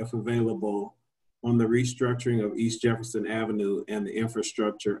share, if available, on the restructuring of East Jefferson Avenue and the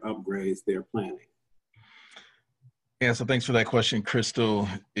infrastructure upgrades they're planning. Yeah, so thanks for that question, Crystal.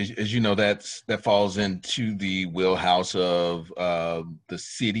 As you know, that falls into the wheelhouse of the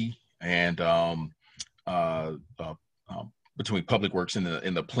city and between Public Works and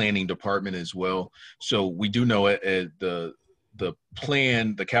the planning department as well. So we do know the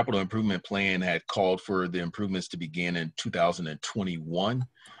plan, the capital improvement plan, had called for the improvements to begin in 2021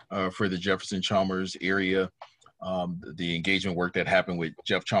 for the Jefferson-Chalmers area. The engagement work that happened with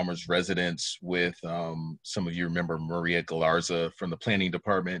Jeff Chalmers residents, with some of you remember Maria Galarza from the planning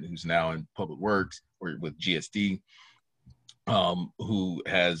department, who's now in Public Works, or with GSD, who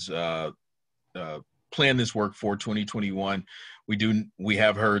has plan this work for 2021. We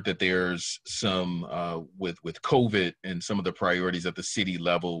have heard that there's some with COVID and some of the priorities at the city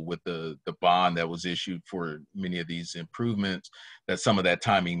level with the bond that was issued for many of these improvements, that some of that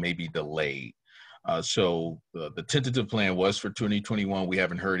timing may be delayed. So the tentative plan was for 2021. We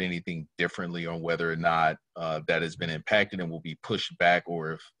haven't heard anything differently on whether or not that has been impacted and will be pushed back,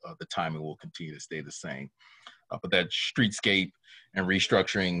 or if the timing will continue to stay the same. But that streetscape and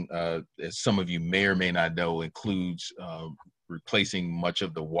restructuring, as some of you may or may not know, includes replacing much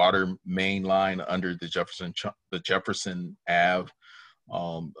of the water main line under the Jefferson Ave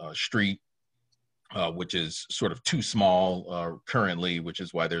street, which is sort of too small currently, which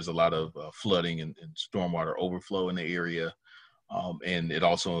is why there's a lot of flooding and stormwater overflow in the area. And it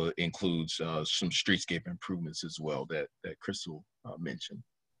also includes some streetscape improvements as well that Crystal mentioned.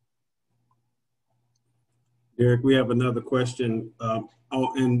 Derek, we have another question.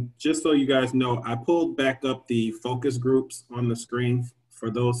 And just so you guys know, I pulled back up the focus groups on the screen for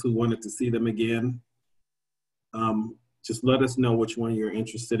those who wanted to see them again. Just let us know which one you're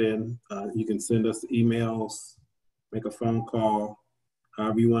interested in. You can send us emails, make a phone call,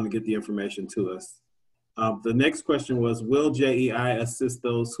 however you want to get the information to us. The next question was, will JEI assist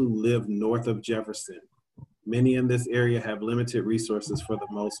those who live north of Jefferson? Many in this area have limited resources for the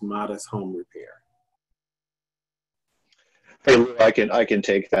most modest home repair. Hey, Lou, I can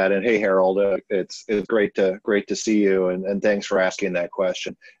take that. And hey, Harold, it's great to see you, and thanks for asking that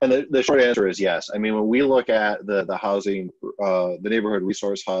question. And the short answer is yes. I mean, when we look at the housing, the neighborhood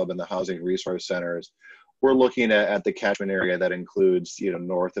resource hub and the housing resource centers, we're looking at the catchment area that includes,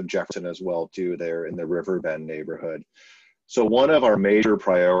 north of Jefferson as well too, there in the Riverbend neighborhood. So one of our major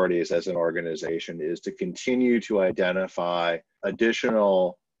priorities as an organization is to continue to identify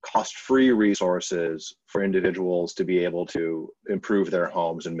additional cost-free resources for individuals to be able to improve their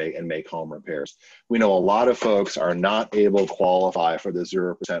homes and make home repairs. We know a lot of folks are not able to qualify for the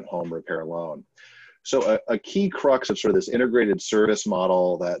 0% home repair loan. So a key crux of sort of this integrated service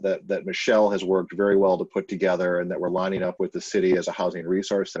model that Michelle has worked very well to put together, and that we're lining up with the city as a housing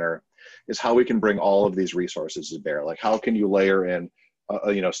resource center, is how we can bring all of these resources to bear. Like, how can you layer in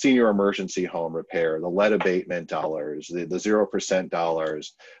senior emergency home repair, the lead abatement dollars, the 0%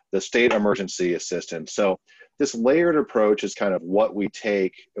 dollars, the state emergency assistance. So this layered approach is kind of what we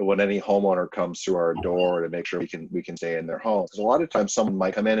take when any homeowner comes through our door to make sure we can stay in their home. Because a lot of times someone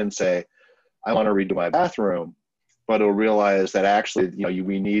might come in and say, I want to redo my bathroom, but it'll realize that actually,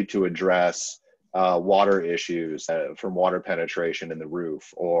 we need to address water issues from water penetration in the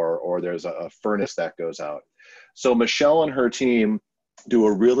roof, or there's a furnace that goes out. So Michelle and her team do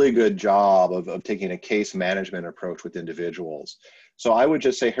a really good job of taking a case management approach with individuals. So I would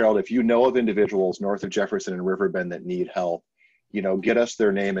just say, Harold, if you know of individuals north of Jefferson and Riverbend that need help, get us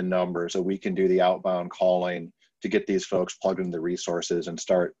their name and number so we can do the outbound calling to get these folks plugged into the resources and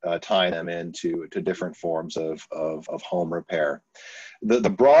start tying them into different forms of home repair. The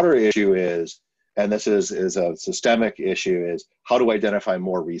broader issue is, and this is a systemic issue, is how to identify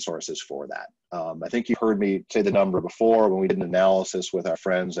more resources for that. I think you've heard me say the number before when we did an analysis with our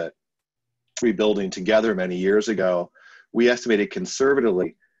friends at Rebuilding Together many years ago. We estimated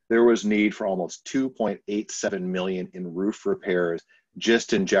conservatively there was need for almost 2.87 million in roof repairs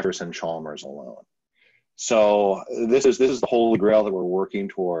just in Jefferson-Chalmers alone. So this is the holy grail that we're working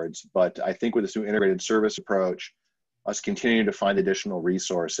towards. But I think with this new integrated service approach, us continuing to find additional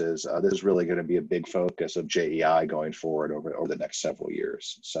resources, this is really going to be a big focus of JEI going forward over the next several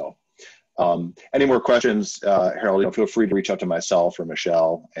years. So any more questions, Harold, feel free to reach out to myself or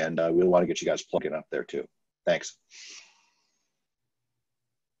Michelle, and we'll want to get you guys plugging up there too. Thanks.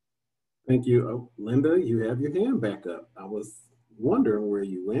 Thank you. Oh, Linda, you have your hand back up. I was wondering where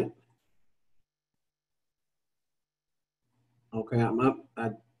you went. Okay, I'm up.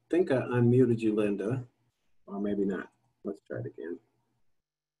 I think I unmuted you, Linda, or maybe not. Let's try it again.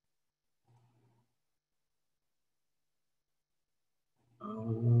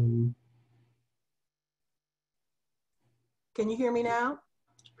 Can you hear me now?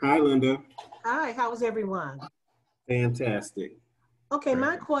 Hi, Linda. Hi, how's everyone? Fantastic. Okay,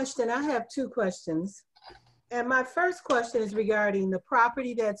 my question, I have two questions. And my first question is regarding the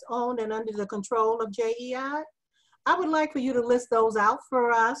property that's owned and under the control of JEI. I would like for you to list those out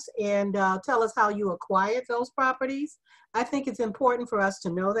for us and tell us how you acquired those properties. I think it's important for us to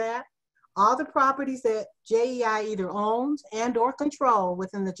know that. All the properties that JEI either owns and or control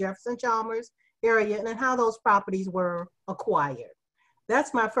within the Jefferson-Chalmers area, and how those properties were acquired.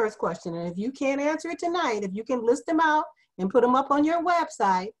 That's my first question. And if you can't answer it tonight, if you can list them out and put them up on your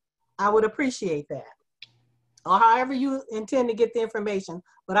website, I would appreciate that. or however you intend to get the information,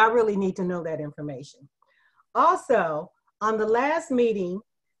 but I really need to know that information. Also, on the last meeting,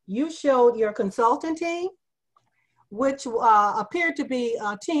 you showed your consultant team, which appeared to be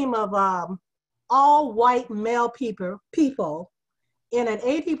a team of all white male people in an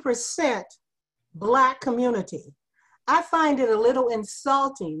 80% Black community. I find it a little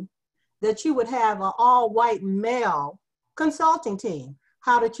insulting that you would have an all white male consulting team.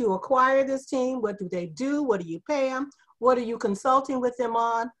 How did you acquire this team? What do they do? What do you pay them? What are you consulting with them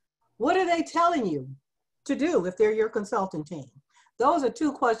on? What are they telling you to do if they're your consulting team? Those are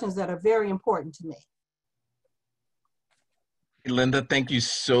two questions that are very important to me. Linda, thank you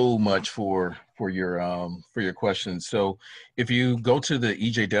so much for your questions. So if you go to the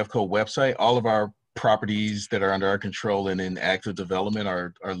EJ DevCo website, all of our properties that are under our control and in active development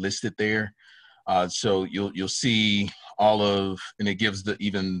are listed there. So you'll see all of, and it gives the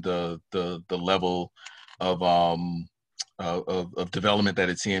level of development that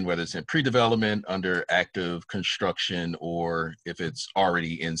it's in, whether it's in pre-development, under active construction, or if it's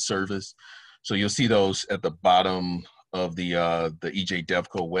already in service. So you'll see those at the bottom of the EJ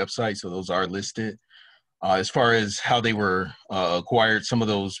DevCo website. So those are listed. As far as how they were acquired, some of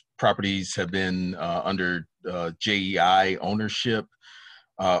those properties have been under JEI ownership,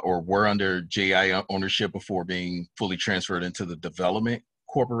 or were under JEI ownership before being fully transferred into the development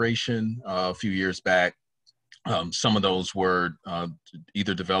corporation a few years back. Some of those were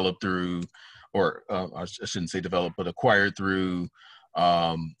either developed through, or I shouldn't say developed, but acquired through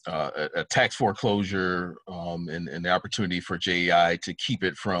a tax foreclosure, and the opportunity for JEI to keep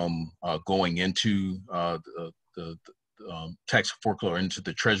it from going into the tax foreclosure into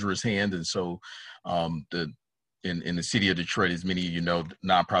the treasurer's hand. And so in the city of Detroit, as many of you know,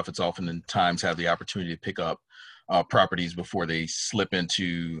 nonprofits oftentimes have the opportunity to pick up properties before they slip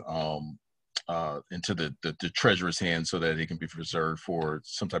into the treasurer's hand, so that it can be preserved for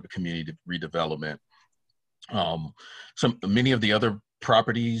some type of community redevelopment. Many of the other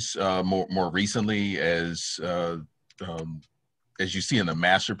properties more recently, as you see in the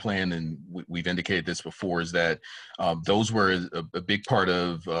master plan, and we've indicated this before, is that those were a big part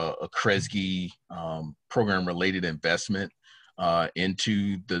of a Kresge program related investment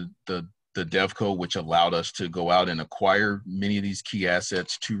into the DevCo, which allowed us to go out and acquire many of these key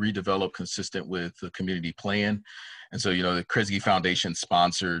assets to redevelop consistent with the community plan. And so, you know, the Kresge Foundation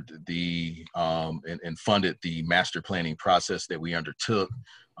sponsored and funded the master planning process that we undertook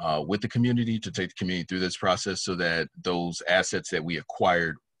with the community to take the community through this process, so that those assets that we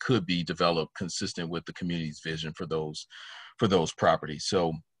acquired could be developed consistent with the community's vision for those properties.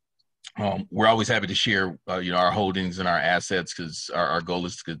 So we're always happy to share our holdings and our assets, because our goal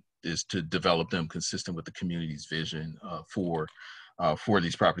is to develop them consistent with the community's vision for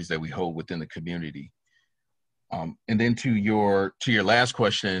these properties that we hold within the community. And then to your last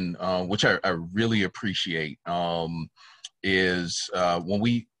question, which I really appreciate, is when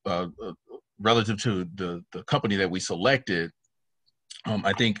we relative to the company that we selected,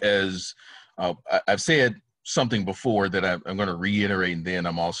 I think, as I've said something before that I'm going to reiterate, and then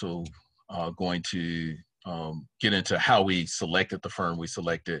I'm also going to get into how we selected the firm we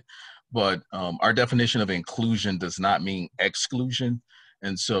selected. But our definition of inclusion does not mean exclusion.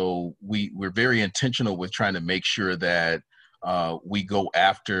 And so we're very intentional with trying to make sure that we go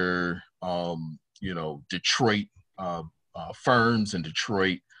after, Detroit firms and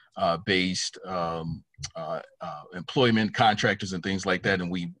Detroit based employment contractors and things like that.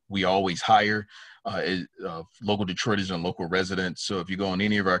 And we always hire local Detroiters and local residents. So if you go on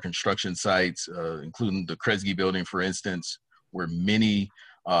any of our construction sites, including the Kresge building, for instance, where many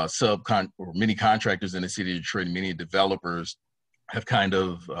many contractors in the city of Detroit, many developers have kind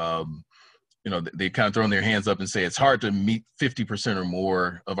of, they've kind of thrown their hands up and say it's hard to meet 50% or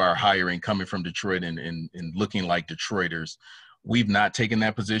more of our hiring coming from Detroit and looking like Detroiters. We've not taken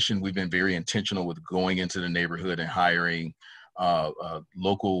that position. We've been very intentional with going into the neighborhood and hiring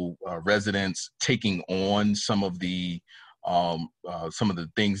local residents, taking on some of the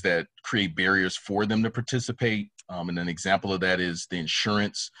things that create barriers for them to participate. And an example of that is the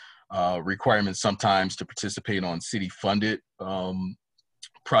insurance requirements sometimes to participate on city-funded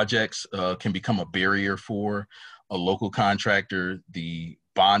projects can become a barrier for a local contractor. The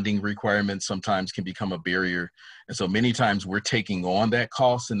bonding requirements sometimes can become a barrier. And so many times we're taking on that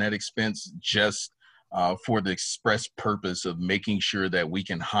cost and that expense just for the express purpose of making sure that we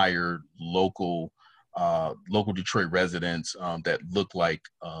can hire local Detroit residents that look like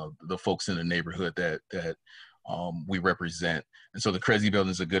the folks in the neighborhood that we represent. And so the Kresge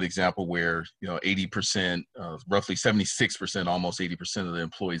building is a good example where, 80%, roughly 76%, almost 80% of the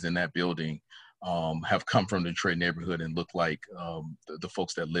employees in that building have come from the Detroit neighborhood and look like the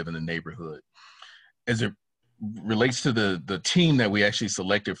folks that live in the neighborhood. As it relates to the team that we actually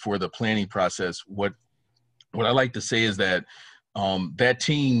selected for the planning process, what I like to say is that that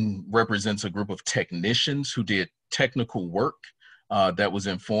team represents a group of technicians who did technical work that was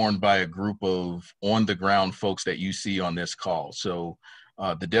informed by a group of on-the-ground folks that you see on this call. So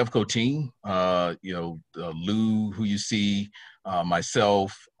the DevCo team, Lou, who you see,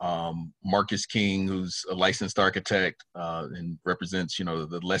 myself, Marcus King, who's a licensed architect and represents,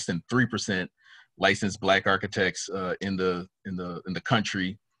 the less than 3% licensed Black architects in the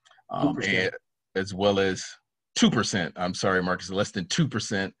country, and as well as 2%. I'm sorry, Marcus, less than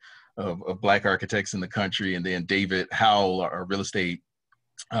 2% of Black architects in the country, and then David Howell, our real estate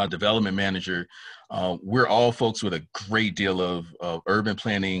development manager. We're all folks with a great deal of urban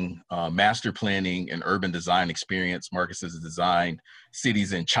planning, master planning, and urban design experience. Marcus has designed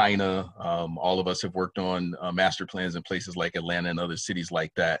cities in China. All of us have worked on master plans in places like Atlanta and other cities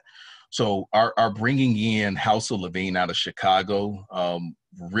like that. So our bringing in House of Levine out of Chicago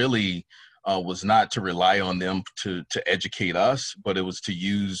really was not to rely on them to educate us, but it was to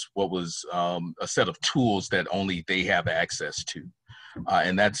use what was a set of tools that only they have access to.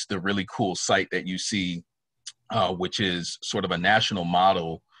 And that's the really cool site that you see, which is sort of a national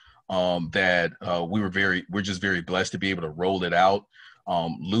model that we're just very blessed to be able to roll it out.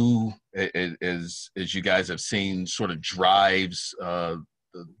 Lou, as you guys have seen, sort of drives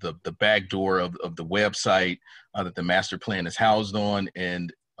the back door of the website that the master plan is housed on,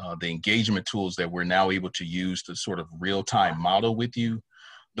 and the engagement tools that we're now able to use to sort of real-time model with you.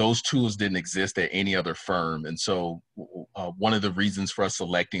 Those tools didn't exist at any other firm. And so one of the reasons for us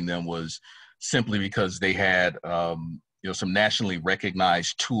selecting them was simply because they had some nationally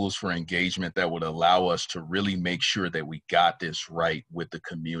recognized tools for engagement that would allow us to really make sure that we got this right with the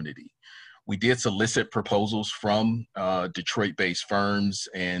community. We did solicit proposals from Detroit-based firms,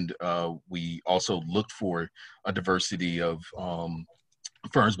 and we also looked for a diversity of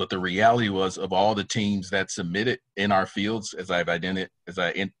firms, but the reality was, of all the teams that submitted in our fields, as I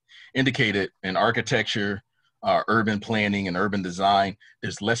indicated, in architecture, urban planning, and urban design,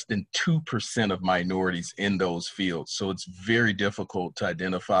 there's less than 2% of minorities in those fields. So it's very difficult to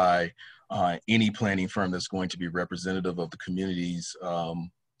identify any planning firm that's going to be representative of the communities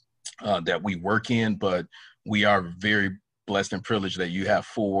that we work in. But we are very blessed and privileged that you have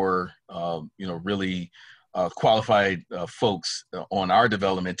four, really qualified folks on our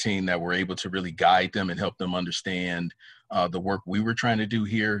development team that were able to really guide them and help them understand the work we were trying to do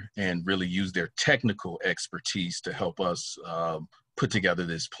here, and really use their technical expertise to help us put together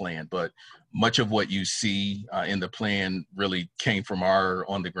this plan. But much of what you see in the plan really came from our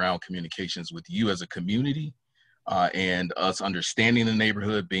on-the-ground communications with you as a community, and us understanding the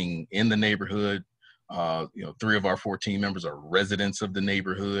neighborhood, being in the neighborhood. 3 of our 14 members are residents of the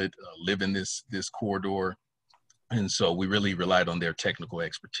neighborhood, live in this corridor. And so we really relied on their technical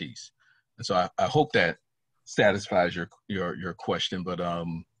expertise. And so I hope that satisfies your question, but I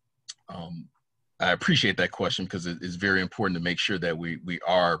appreciate that question, because it is very important to make sure that we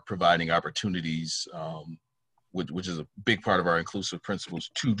are providing opportunities, which is a big part of our inclusive principles,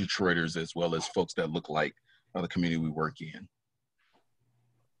 to Detroiters as well as folks that look like the community we work in.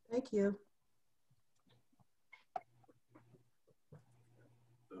 Thank you.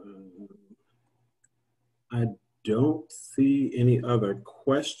 I don't see any other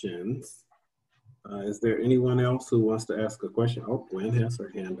questions. Is there anyone else who wants to ask a question? Oh, Gwen has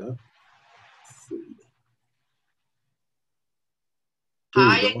her hand up. Let's see.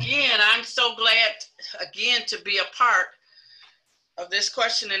 Hi again. I'm so glad again to be a part of this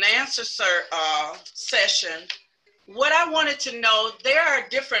question and answer session. What I wanted to know, there are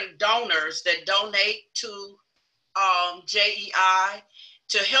different donors that donate to JEI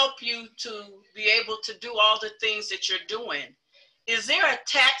to help you to be able to do all the things that you're doing. Is there a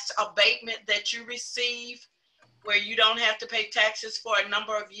tax abatement that you receive where you don't have to pay taxes for a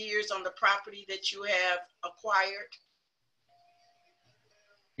number of years on the property that you have acquired?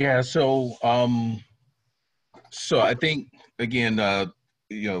 Yeah, so I think, again,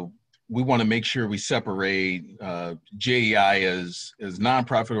 we want to make sure we separate JEI as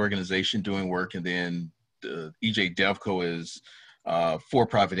nonprofit organization doing work, and then EJ DevCo is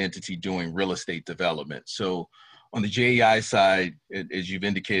for-profit entity doing real estate development. So on the JEI side, as you've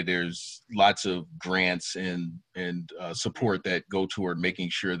indicated, there's lots of grants and support that go toward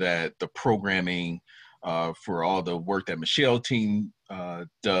making sure that the programming for all the work that Michelle's team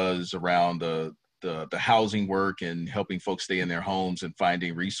does around the housing work and helping folks stay in their homes and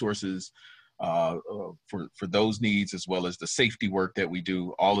finding resources for those needs, as well as the safety work that we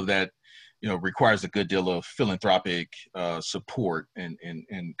do. All of that requires a good deal of philanthropic support and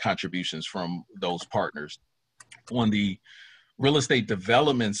contributions from those partners. On the real estate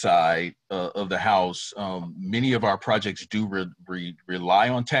development side of the house, many of our projects do rely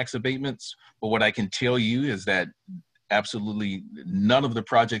on tax abatements, but what I can tell you is that absolutely none of the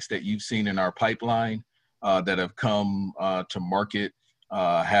projects that you've seen in our pipeline that have come to market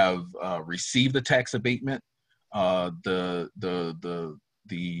have received a tax abatement. The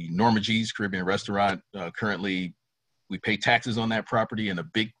Norma G's Caribbean Restaurant, currently we pay taxes on that property, and a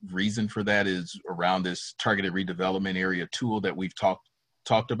big reason for that is around this targeted redevelopment area tool that we've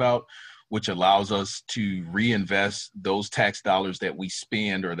talked about, which allows us to reinvest those tax dollars that we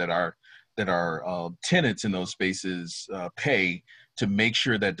spend or that our tenants in those spaces pay, to make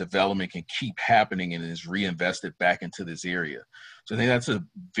sure that development can keep happening and is reinvested back into this area. So I think that's a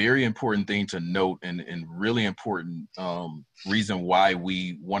very important thing to note, and really important reason why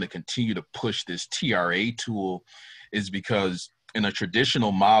we want to continue to push this TRA tool, is because in a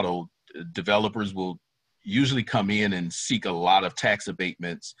traditional model, developers will usually come in and seek a lot of tax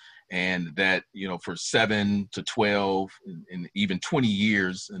abatements, and that, for 7 to 12 and even 20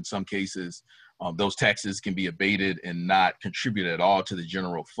 years in some cases, those taxes can be abated and not contribute at all to the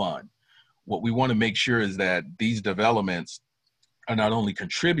general fund. What we want to make sure is that these developments are not only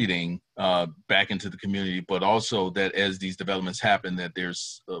contributing back into the community, but also that as these developments happen, that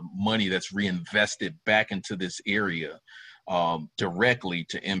there's money that's reinvested back into this area directly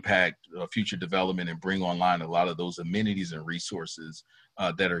to impact future development and bring online a lot of those amenities and resources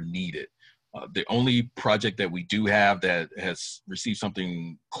that are needed. The only project that we do have that has received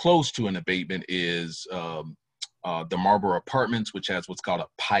something close to an abatement is the Marlboro Apartments, which has what's called a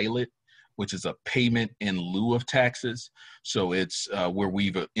pilot, which is a payment in lieu of taxes. So it's where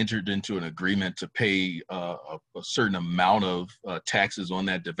we've entered into an agreement to pay a certain amount of taxes on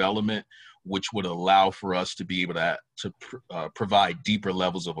that development, which would allow for us to be able to provide deeper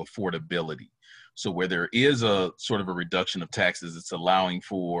levels of affordability. So where there is a sort of a reduction of taxes, it's allowing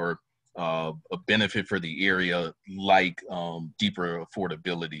for a benefit for the area, like deeper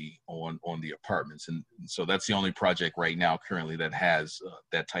affordability on the apartments. And so that's the only project right now currently that has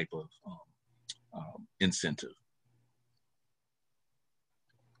that type of incentive.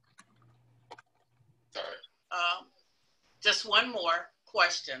 Just one more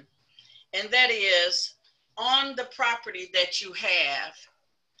question, and that is, on the property that you have,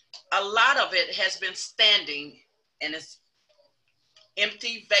 a lot of it has been standing and it's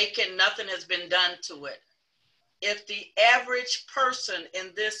empty, vacant, nothing has been done to it. If the average person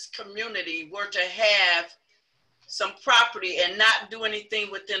in this community were to have some property and not do anything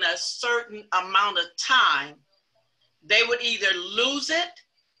within a certain amount of time, they would either lose it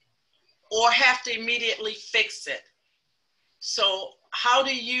or have to immediately fix it. So how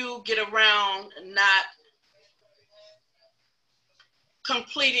do you get around not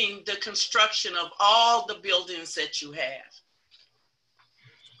completing the construction of all the buildings that you have?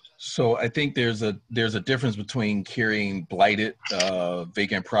 So I think there's a difference between carrying blighted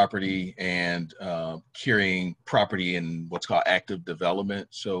vacant property and carrying property in what's called active development.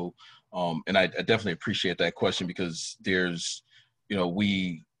 So and I definitely appreciate that question, because there's,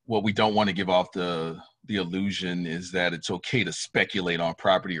 what we don't want to give off the illusion is that it's okay to speculate on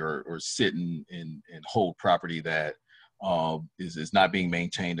property or sit and hold property that is not being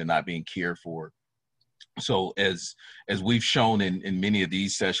maintained and not being cared for. So as we've shown in many of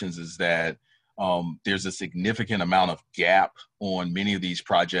these sessions, is that there's a significant amount of gap on many of these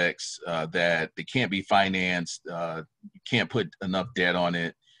projects that they can't be financed, you can't put enough debt on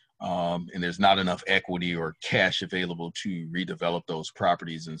it, and there's not enough equity or cash available to redevelop those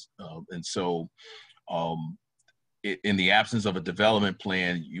properties. And so in the absence of a development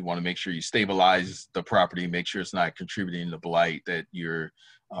plan, you want to make sure you stabilize the property, make sure it's not contributing to blight, that you're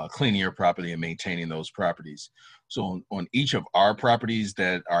cleaning your property and maintaining those properties. So on each of our properties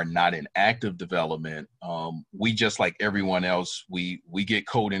that are not in active development, we, just like everyone else, we get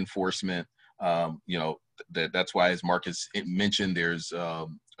code enforcement. That's why, as Marcus mentioned, there's a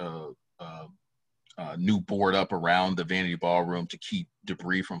new board up around the Vanity Ballroom to keep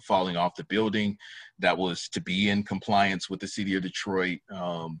debris from falling off the building. That was to be in compliance with the city of Detroit,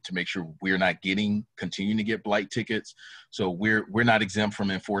 to make sure we're not continuing to get blight tickets. So we're not exempt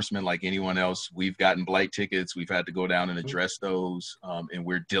from enforcement like anyone else. We've gotten blight tickets. We've had to go down and address those, and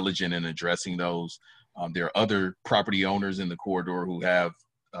we're diligent in addressing those. There are other property owners in the corridor who have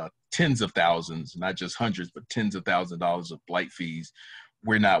tens of thousands, not just hundreds, but tens of thousands of dollars of blight fees.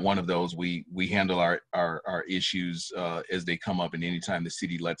 We're not one of those. We handle our issues as they come up, and anytime the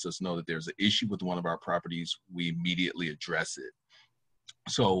city lets us know that there's an issue with one of our properties, we immediately address it.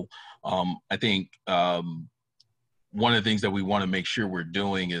 So I think one of the things that we want to make sure we're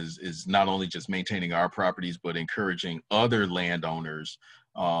doing is not only just maintaining our properties, but encouraging other landowners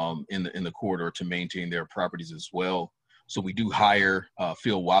in the corridor to maintain their properties as well. So we do hire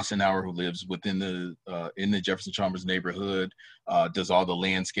Phil Wassenauer, who lives within the in the Jefferson-Chalmers neighborhood, does all the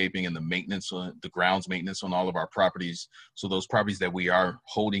landscaping and the maintenance, the grounds maintenance on all of our properties. So those properties that we are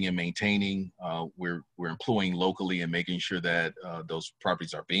holding and maintaining, we're employing locally and making sure that those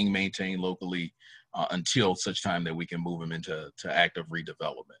properties are being maintained locally until such time that we can move them into active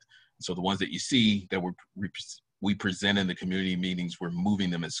redevelopment. So the ones that you see that we present in the community meetings, we're moving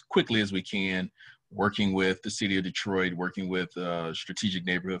them as quickly as we can, working with the city of Detroit, working with strategic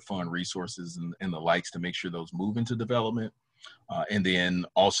neighborhood fund resources and the likes to make sure those move into development. And then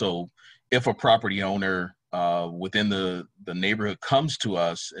also, if a property owner within the neighborhood comes to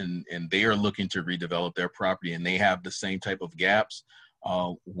us and they are looking to redevelop their property and they have the same type of gaps,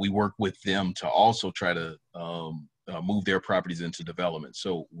 we work with them to also try to move their properties into development.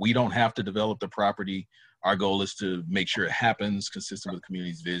 So we don't have to develop the property. Our goal is to make sure it happens consistent with the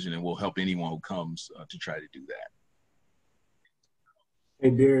community's vision, and we'll help anyone who comes to try to do that. Hey,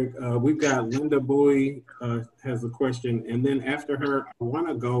 Derek, we've got Linda Bowie has a question, and then after her, I want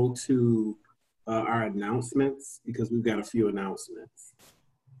to go to our announcements because we've got a few announcements.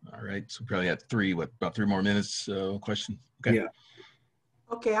 All right, so we probably had about 3 more minutes question. Okay. Yeah.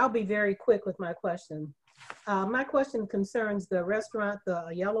 Okay, I'll be very quick with my question. My question concerns the restaurant, the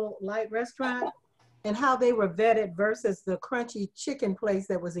Yellow Light restaurant, and how they were vetted versus the Crunchy Chicken place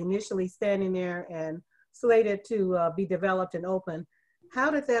that was initially standing there and slated to be developed and open. How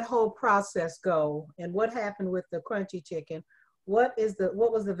did that whole process go, and what happened with the Crunchy Chicken? What was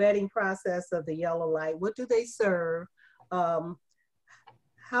the vetting process of the Yellow Light? What do they serve? How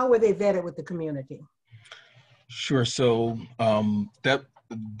were they vetted with the community? Sure. So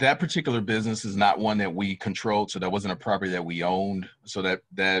that particular business is not one that we controlled, so that wasn't a property that we owned. So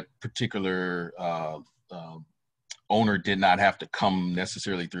that particular owner did not have to come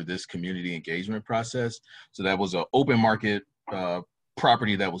necessarily through this community engagement process. So that was an open market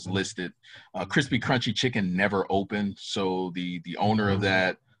property that was listed. Crispy Crunchy Chicken never opened, so the owner of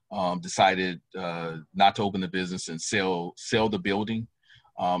that decided not to open the business and sell the building,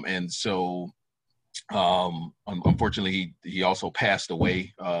 and so unfortunately he also passed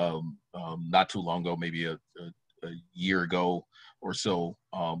away not too long ago, maybe a year ago or so,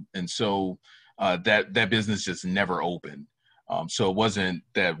 and so that business just never opened. So it wasn't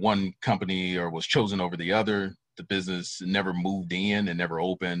that one company or was chosen over the other. The business never moved in and never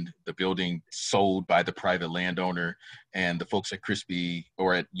opened. The building sold by the private landowner, and the folks at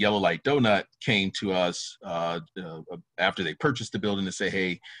at Yellow Light Donut came to us after they purchased the building to say,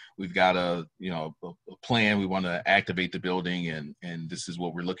 hey, we've got a plan. We want to activate the building, and this is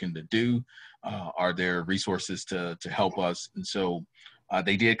what we're looking to do. Are there resources to help us? And so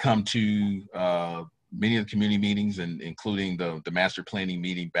they did come to many of the community meetings, and including the master planning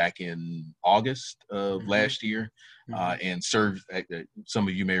meeting back in August of last year, and served, some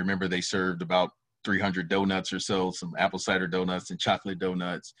of you may remember, they served about 300 donuts or so, some apple cider donuts and chocolate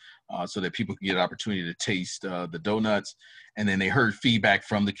donuts, so that people could get an opportunity to taste the donuts. And then they heard feedback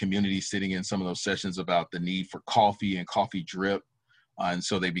from the community sitting in some of those sessions about the need for coffee and coffee drip. And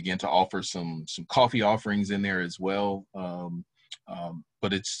so they began to offer some coffee offerings in there as well.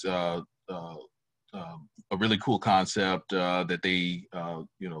 But it's a really cool concept that they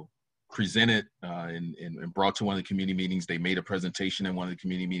presented and brought to one of the community meetings. They made a presentation in one of the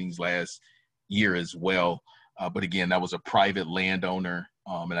community meetings last year as well. But again, that was a private landowner.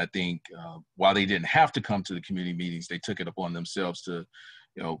 And I think while they didn't have to come to the community meetings, they took it upon themselves to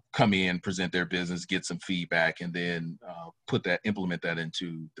come in, present their business, get some feedback, and then implement that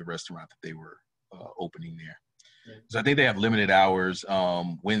into the restaurant that they were opening there. So I think they have limited hours.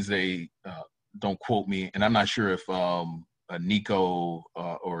 Wednesday, don't quote me, and I'm not sure if Nico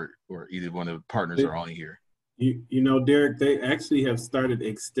or either one of the partners are on here. Derek, they actually have started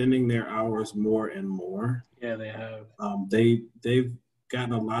extending their hours more and more. Yeah, they have. They've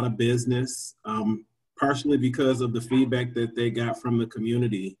gotten a lot of business, partially because of the feedback that they got from the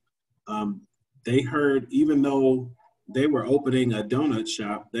community. They heard, even though they were opening a donut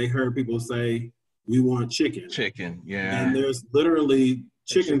shop, they heard people say, we want chicken. Chicken, yeah. And there's literally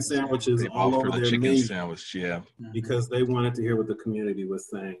chicken sandwiches all over their menu. Sandwich, yeah. Because they wanted to hear what the community was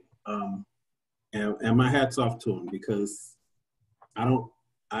saying. And my hat's off to them, because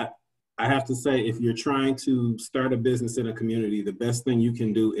I have to say, if you're trying to start a business in a community, the best thing you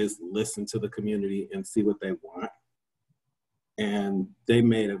can do is listen to the community and see what they want. and they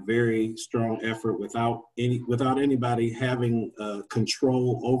made a very strong effort without anybody having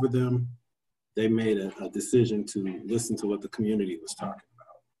control over them. They made a decision to listen to what the community was talking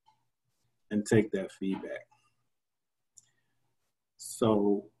about and take that feedback.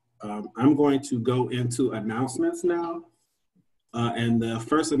 So I'm going to go into announcements now. And the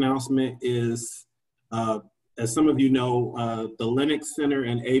first announcement is, as some of you know, the Lennox Center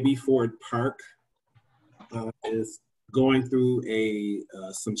and A.B. Ford Park is going through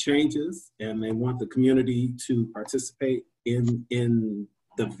some changes, and they want the community to participate in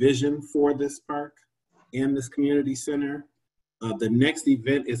the vision for this park and this community center. The next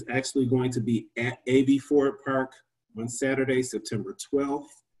event is actually going to be at A.B. Ford Park on Saturday, September 12th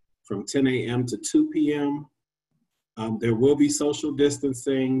from 10 a.m. to 2 p.m. There will be social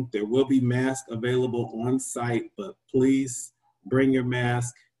distancing. There will be masks available on site, but please bring your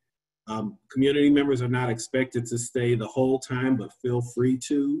mask. Community members are not expected to stay the whole time, but feel free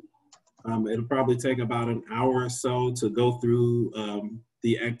to. It'll probably take about an hour or so to go through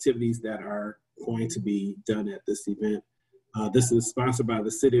the activities that are going to be done at this event. This is sponsored by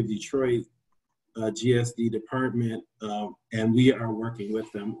the City of Detroit GSD department, and we are working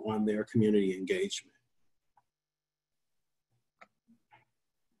with them on their community engagement.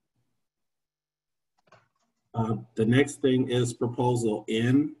 The next thing is Proposal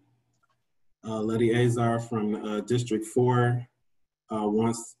N. Letty Azar from District 4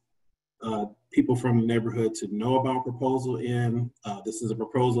 wants people from the neighborhood to know about Proposal N. This is a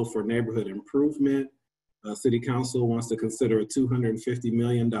proposal for neighborhood improvement. City Council wants to consider a $250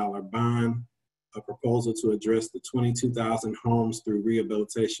 million bond, a proposal to address the 22,000 homes through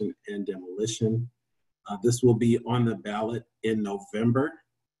rehabilitation and demolition. This will be on the ballot in November.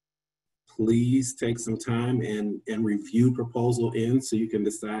 Please take some time and review Proposal N so you can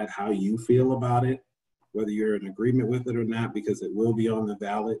decide how you feel about it, whether you're in agreement with it or not, because it will be on the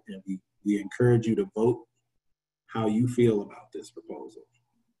ballot, and we encourage you to vote how you feel about this proposal.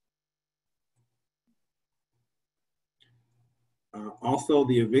 Also,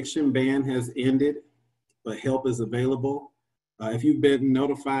 the eviction ban has ended, but help is available. If you've been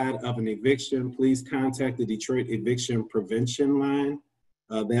notified of an eviction, please contact the Detroit Eviction Prevention Line.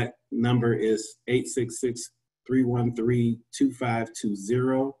 That number is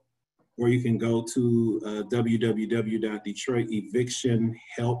 866-313-2520, or you can go to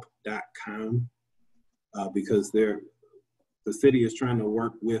www.detroitevictionhelp.com because the city is trying to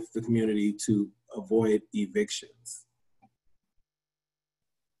work with the community to avoid evictions.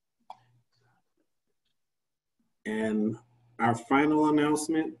 And our final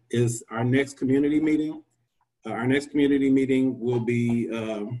announcement is our next community meeting. Our next community meeting will be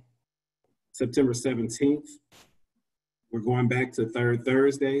September 17th. We're going back to third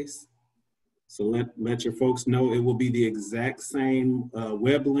Thursdays. So let your folks know it will be the exact same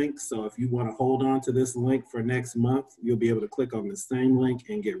web link. So if you want to hold on to this link for next month, you'll be able to click on the same link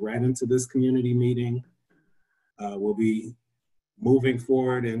and get right into this community meeting. We'll be moving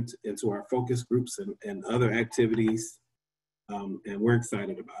forward into our focus groups and other activities. And we're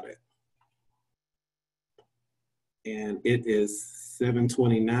excited about it. And it is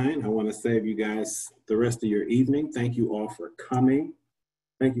 7:29. I want to save you guys the rest of your evening. Thank you all for coming.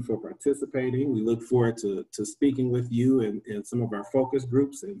 Thank you for participating. We look forward to speaking with you in some of our focus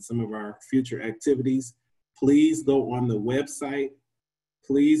groups and some of our future activities. Please go on the website.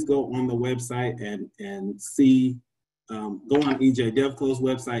 Please go on the website and see, go on EJ DevCo's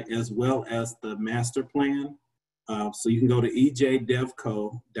website as well as the master plan. So you can go to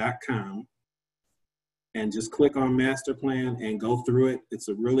ejdevco.com and just click on master plan and go through it. It's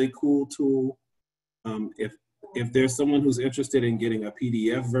a really cool tool. If there's someone who's interested in getting a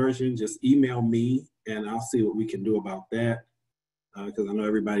PDF version, just email me and I'll see what we can do about that. Because I know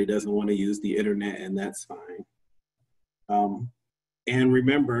everybody doesn't want to use the internet, and that's fine. And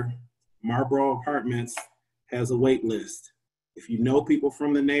remember, Marlboro Apartments has a wait list. If you know people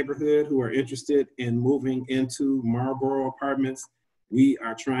from the neighborhood who are interested in moving into Marlboro Apartments, we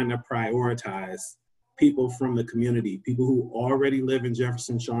are trying to prioritize people from the community, people who already live in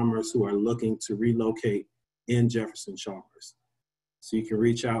Jefferson-Chalmers who are looking to relocate in Jefferson-Chalmers. So you can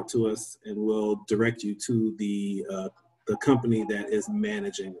reach out to us and we'll direct you to the company that is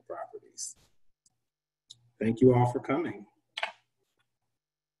managing the properties. Thank you all for coming.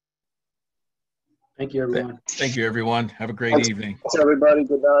 Thank you, everyone. Thank you, everyone. Have a great evening. Thanks, everybody.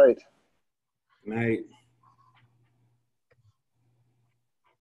 Good night. Good night.